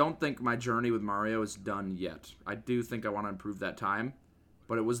I don't think my journey with Mario is done yet. I do think I want to improve that time.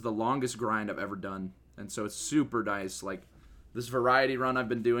 But it was the longest grind I've ever done. And so it's super nice. Like, this variety run I've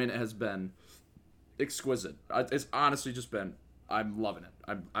been doing has been exquisite. It's honestly just been, I'm loving it.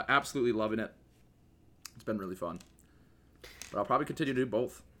 I'm absolutely loving it. It's been really fun. But I'll probably continue to do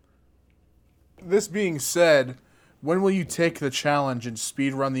both. This being said, when will you take the challenge and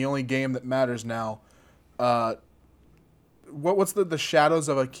speedrun the only game that matters now? What's the Shadows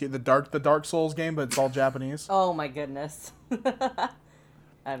of the Dark Souls game, but it's all Japanese? Oh my goodness. I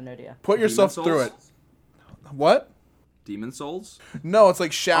have no idea. Put yourself Demon through it. Souls? What? Demon Souls? No, it's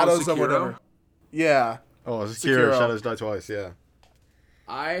like Shadows of Sekiro? whatever. Yeah. Oh, Sekiro, Sekiro. Shadows Die Twice, yeah.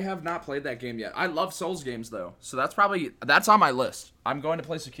 I have not played that game yet. I love Souls games though, so that's on my list. I'm going to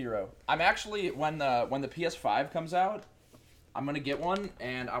play Sekiro. I'm actually when the PS5 comes out, I'm gonna get one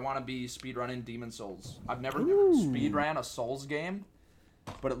and I want to be speedrunning Demon Souls. I've never speedran a Souls game,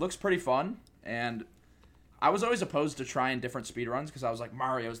 but it looks pretty fun. And I was always opposed to trying different speedruns because I was like,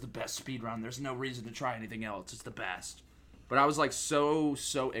 Mario's the best speedrun. There's no reason to try anything else. It's the best. But I was like so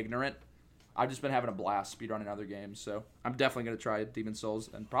ignorant. I've just been having a blast speedrunning other games, so I'm definitely going to try Demon Souls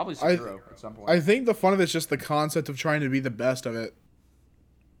and probably Sekiro at some point. I think the fun of it's just the concept of trying to be the best of it.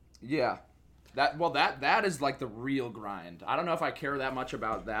 Yeah. That is like the real grind. I don't know if I care that much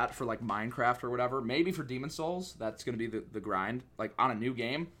about that for like Minecraft or whatever. Maybe for Demon Souls, that's going to be the grind. Like on a new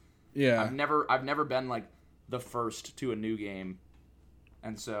game. Yeah. I've never been like the first to a new game.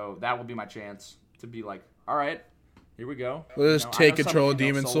 And so that will be my chance to be like, all right, here we go. Let's take control of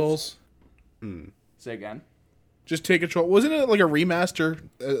Demon Souls. Say again. Just take control. Wasn't it like a remaster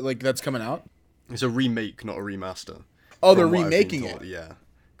like that's coming out? It's a remake, not a remaster. Oh, they're From what I've been remaking told, it. Yeah.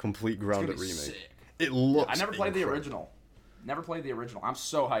 Complete ground at remake. Sick. It looks I never played the incredible. original. Never played the original. I'm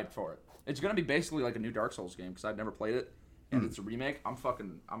so hyped for it. It's going to be basically like a new Dark Souls game because I've never played it. And it's a remake. I'm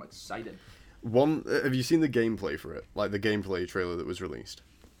excited. Have you seen the gameplay for it? Like the gameplay trailer that was released?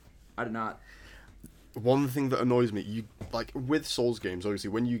 I did not. One thing that annoys me, with Souls games,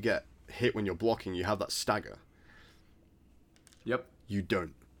 obviously, when you get hit when you're blocking, you have that stagger. Yep. You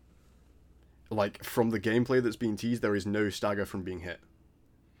don't. Like, from the gameplay that's being teased, there is no stagger from being hit.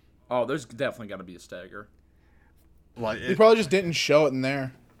 Oh, there's definitely got to be a stagger. Like, They probably just didn't show it in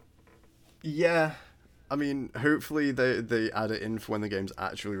there. yeah. I mean, hopefully they add it in for when the game's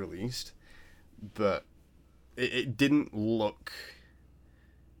actually released. But it didn't look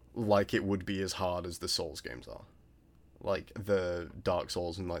like it would be as hard as the Souls games are. Like, the Dark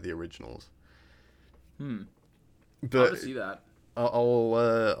Souls and, like, the originals. I'll But see that.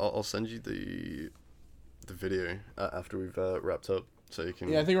 I'll send you the video after we've wrapped up, so you can.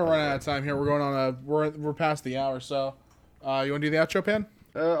 Yeah, I think we're running out of time here. We're going on we're past the hour, so you want to do the outro, Pan?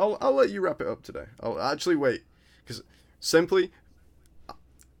 I'll let you wrap it up today. I'll actually wait, because Simply,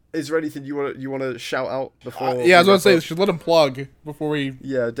 is there anything you want to shout out before? Yeah, I was we going to say, wrap up? should let him plug before we.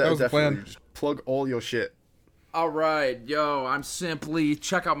 Yeah, that was the definitely. plan. Just plug all your shit. All right, yo, I'm Simply.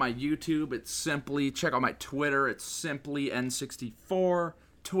 Check out my YouTube. It's Simply. Check out my Twitter. It's Simply N64.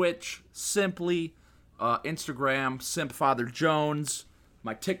 Twitch, Simply. Instagram, Simp Father Jones.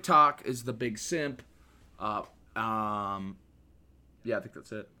 My TikTok is the Big Simp. Yeah, I think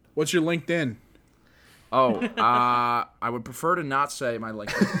that's it. What's your LinkedIn? Oh, I would prefer to not say my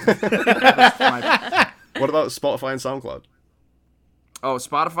link. What about Spotify and SoundCloud? Oh,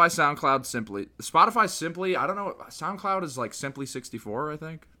 Spotify, SoundCloud, Simply. Spotify, Simply, I don't know. SoundCloud is like Simply64, I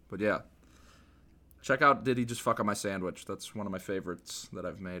think. But yeah. Check out Did He Just Fuck On My Sandwich. That's one of my favorites that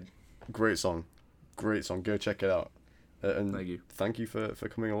I've made. Great song. Go check it out. And Thank you. Thank you for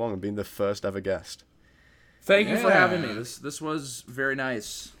coming along and being the first ever guest. Thank you for Yeah. having me. This was very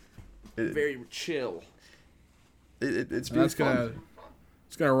nice. Very chill. It's been That's fun.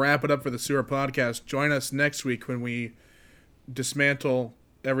 gonna wrap it up for the Sewer Podcast. Join us next week when we dismantle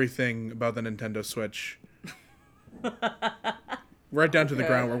everything about the Nintendo Switch. Right down to the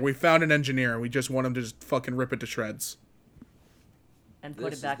ground where we found an engineer and we just want him to just fucking rip it to shreds. And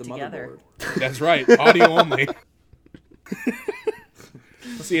put it back together. That's right. Audio only.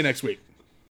 See you next week.